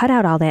them to cut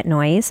out all that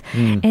noise.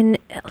 And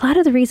a lot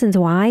of the reasons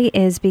why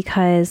is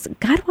because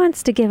God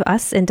wants to give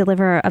us and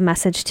deliver a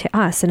message to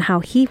us and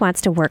how he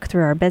wants to work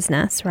through our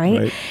business,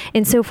 right?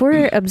 And so if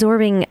we're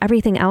absorbing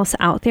everything else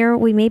out there,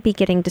 we may be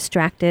getting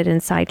distracted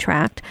and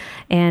sidetracked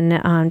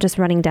and just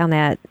running down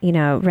that,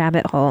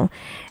 rabbit hole.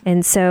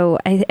 And so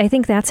I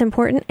think that's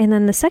important. And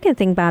then the second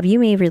thing, Bob, you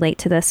may relate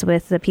to this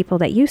with the people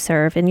that you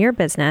serve in your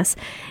business,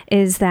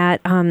 is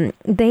that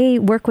they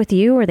work with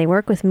you or they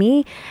work with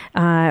me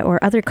or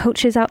other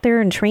coaches out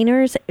there and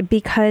trainers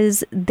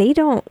because they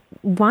don't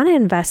want to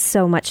invest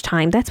so much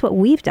time. That's what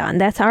we've done.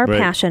 That's our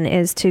passion,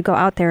 is to go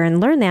out there and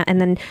learn that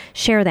and then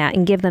share that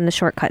and give them the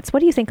shortcuts.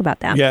 What do you think about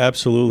that? Yeah,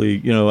 absolutely.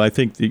 I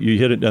think that you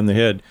hit it on the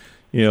head.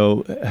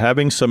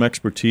 Having some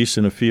expertise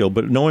in a field,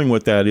 but knowing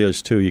what that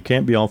is too. You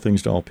can't be all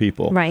things to all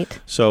people. Right.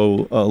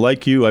 So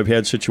like you, I've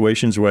had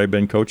situations where I've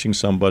been coaching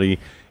somebody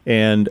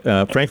and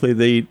frankly,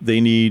 they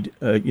need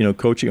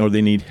coaching, or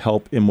they need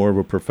help in more of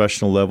a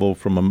professional level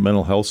from a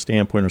mental health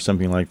standpoint or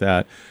something like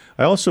that.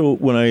 I also,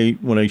 when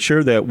I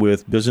share that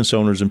with business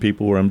owners and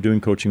people where I'm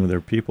doing coaching with their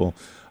people,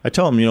 I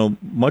tell them,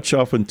 much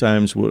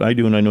oftentimes what I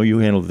do, and I know you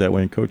handle it that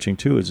way in coaching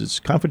too, is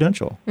it's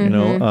confidential.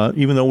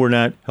 Even though we're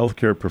not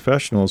healthcare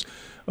professionals,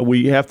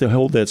 we have to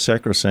hold that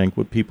sacrosanct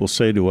what people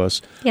say to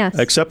us. Yes.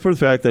 Except for the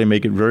fact that I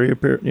make it very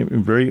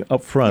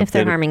upfront. If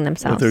they're harming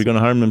themselves. If they're going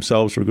to harm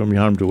themselves or going to be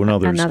harmed to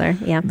another,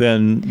 yeah.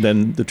 Then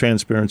the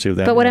transparency of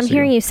that. But what I'm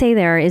hearing you say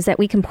there is that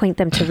we can point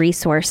them to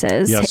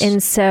resources. Yes.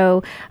 And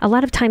so a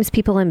lot of times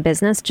people in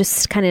business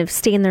just kind of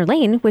stay in their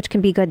lane, which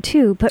can be good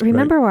too. But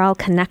remember, we're all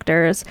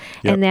connectors,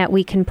 and that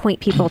we can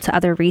point people to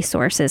other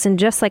resources. And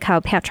just like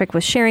how Patrick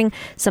was sharing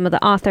some of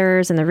the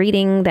authors and the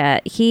reading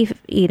that he,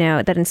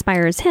 that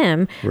inspires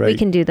him, we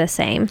can do the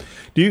same.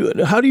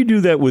 How do you do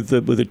that with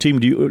a team?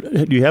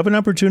 Do you have an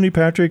opportunity,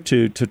 Patrick,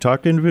 to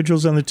talk to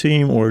individuals on the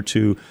team or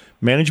to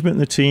management in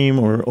the team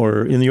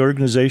or in the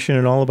organization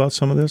at all about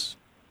some of this?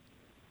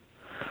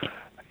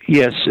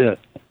 Yes,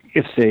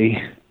 if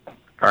they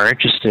are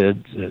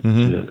interested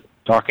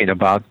talking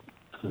about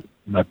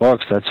my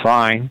books, that's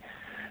fine.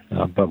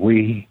 But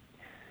we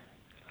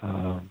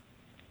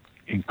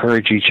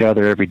encourage each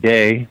other every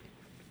day,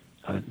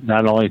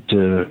 not only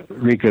to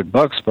read good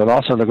books, but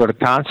also to go to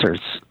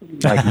concerts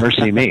like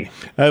Mercy Me.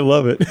 I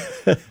love it.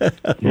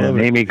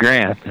 Amy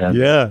Grant.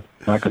 And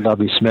Michael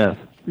W. Smith.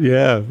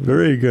 Yeah,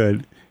 very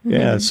good.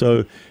 Yeah,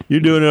 so you're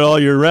doing it all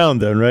year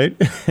round then, right?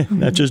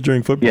 Not just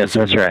during football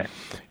season. Yes, that's right.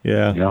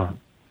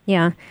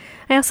 Yeah.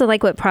 I also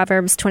like what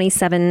Proverbs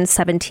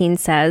 27:17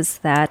 says,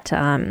 that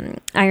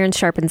iron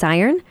sharpens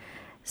iron.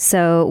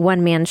 So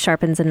one man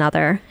sharpens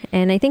another.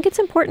 And I think it's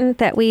important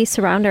that we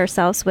surround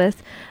ourselves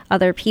with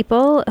other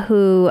people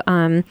who,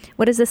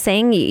 what is the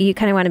saying? You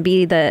kind of want to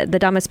be the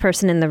dumbest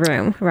person in the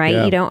room, right?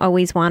 Yeah. You don't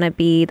always want to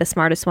be the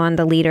smartest one,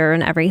 the leader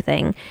and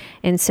everything.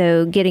 And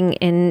so getting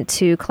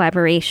into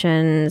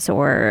collaborations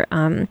or,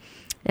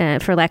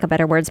 for lack of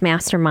better words,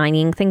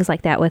 masterminding, things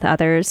like that with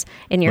others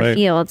in your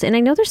fields. And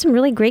I know there's some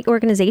really great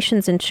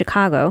organizations in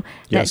Chicago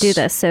that do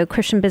this. So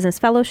Christian Business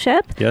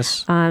Fellowship.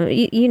 Yes.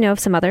 You know of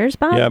some others,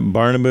 Bob? Yeah,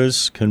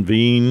 Barnabas,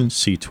 Convene,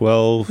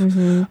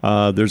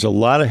 C12. There's a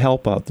lot of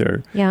help out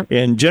there. Yeah.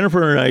 And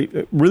Jennifer and I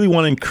really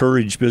want to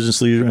encourage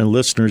business leaders and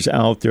listeners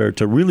out there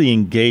to really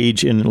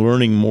engage in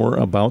learning more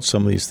about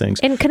some of these things.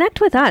 And connect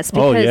with us,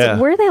 because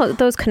we're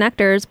those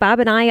connectors.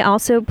 Bob and I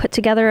also put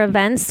together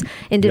events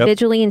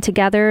individually and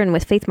together, and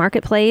with Faith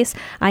Marketplace.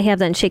 I have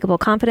the Unshakable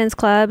Confidence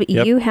Club.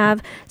 You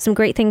have some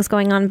great things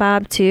going on,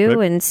 Bob,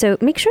 too. And so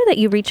make sure that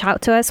you reach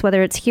out to us,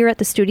 whether it's here at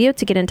the studio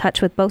to get in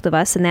touch with both of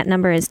us. And that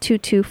number is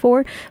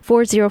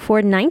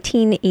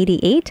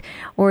 224-404-1988.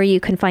 Or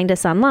you can find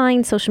us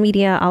online, social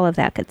media, all of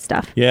that good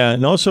stuff. Yeah.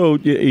 And also,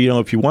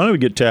 if you want to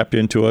get tapped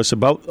into us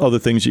about other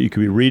things that you could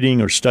be reading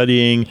or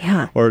studying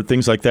or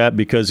things like that,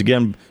 because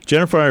again,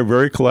 Jennifer and I are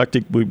very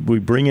eclectic. We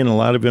bring in a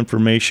lot of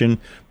information,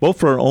 both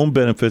for our own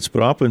benefits,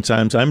 but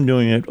oftentimes I'm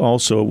doing it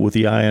also with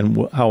the eye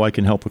on how I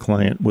can help a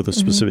client with a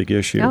specific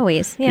issue.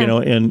 Always, yeah.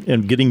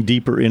 And getting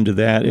deeper into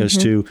that as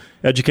to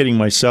educating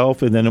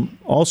myself, and then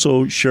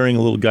also sharing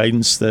a little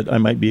guidance that I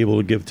might be able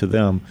to give to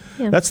them.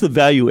 Yeah. That's the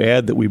value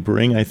add that we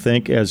bring, I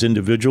think, as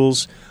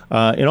individuals,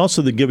 and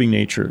also the giving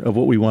nature of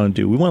what we want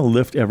to do. We want to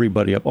lift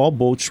everybody up. All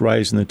boats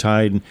rise in the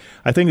tide. And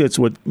I think that's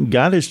what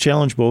God has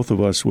challenged both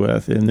of us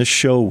with, and this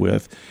show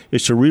with,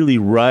 is to really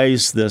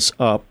rise this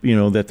up,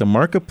 that the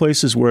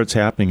marketplace is where it's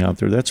happening out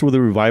there. That's where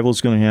the revival is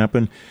going to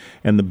happen.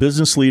 And the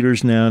business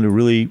leaders now to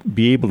really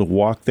be able to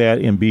walk that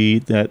and be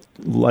that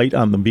light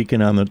on the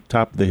beacon on the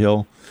top of the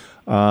hill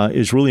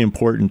is really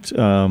important.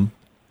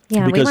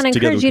 Yeah, we want to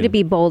encourage you to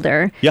be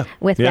bolder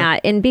with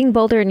that. And being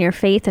bolder in your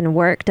faith and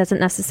work doesn't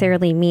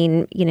necessarily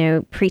mean,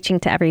 preaching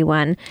to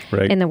everyone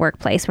in the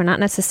workplace. We're not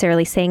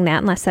necessarily saying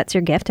that unless that's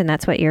your gift and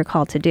that's what you're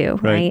called to do,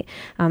 right?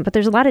 But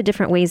there's a lot of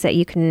different ways that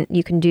you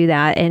can do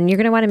that. And you're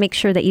going to want to make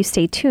sure that you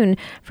stay tuned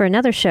for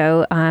another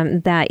show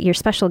that your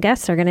special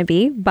guests are going to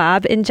be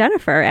Bob and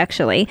Jennifer,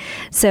 actually.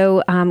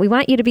 So we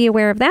want you to be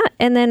aware of that.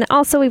 And then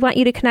also we want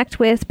you to connect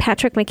with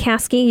Patrick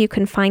McCaskey. You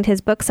can find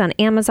his books on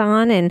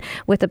Amazon and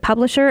with a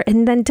publisher.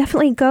 And then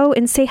definitely go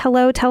and say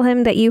hello. Tell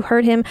him that you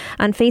heard him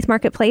on Faith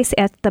Marketplace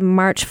at the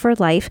March for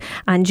Life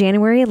on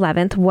January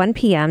 11th, 1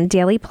 p.m.,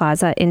 Daly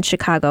Plaza in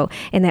Chicago.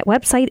 And that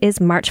website is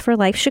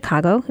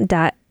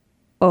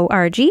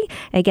marchforlifechicago.org.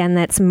 Again,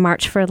 that's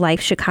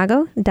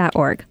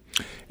marchforlifechicago.org.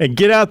 And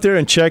get out there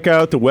and check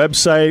out the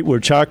website. We're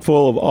chock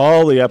full of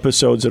all the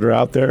episodes that are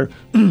out there.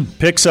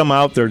 Pick some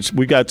out.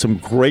 We got some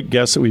great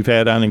guests that we've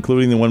had on,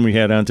 including the one we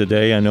had on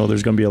today. I know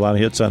there's going to be a lot of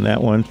hits on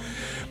that one.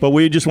 But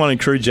we just want to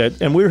encourage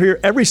that. And we're here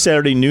every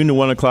Saturday, noon to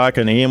 1 o'clock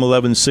on AM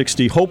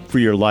 1160, Hope for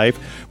Your Life.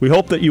 We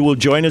hope that you will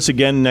join us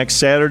again next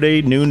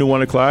Saturday, noon to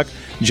 1 o'clock.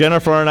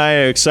 Jennifer and I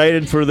are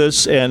excited for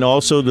this and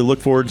also to look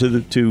forward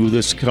to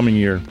this coming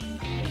year.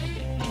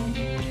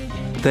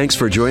 Thanks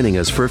for joining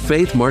us for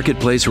Faith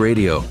Marketplace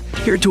Radio,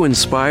 here to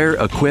inspire,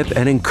 equip,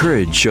 and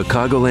encourage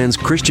Chicagoland's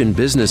Christian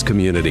business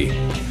community.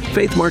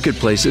 Faith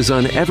Marketplace is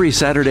on every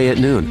Saturday at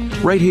noon,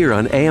 right here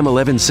on AM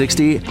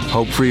 1160,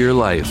 Hope for Your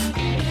Life.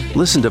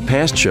 Listen to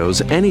past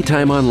shows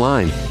anytime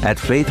online at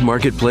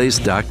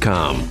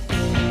faithmarketplace.com.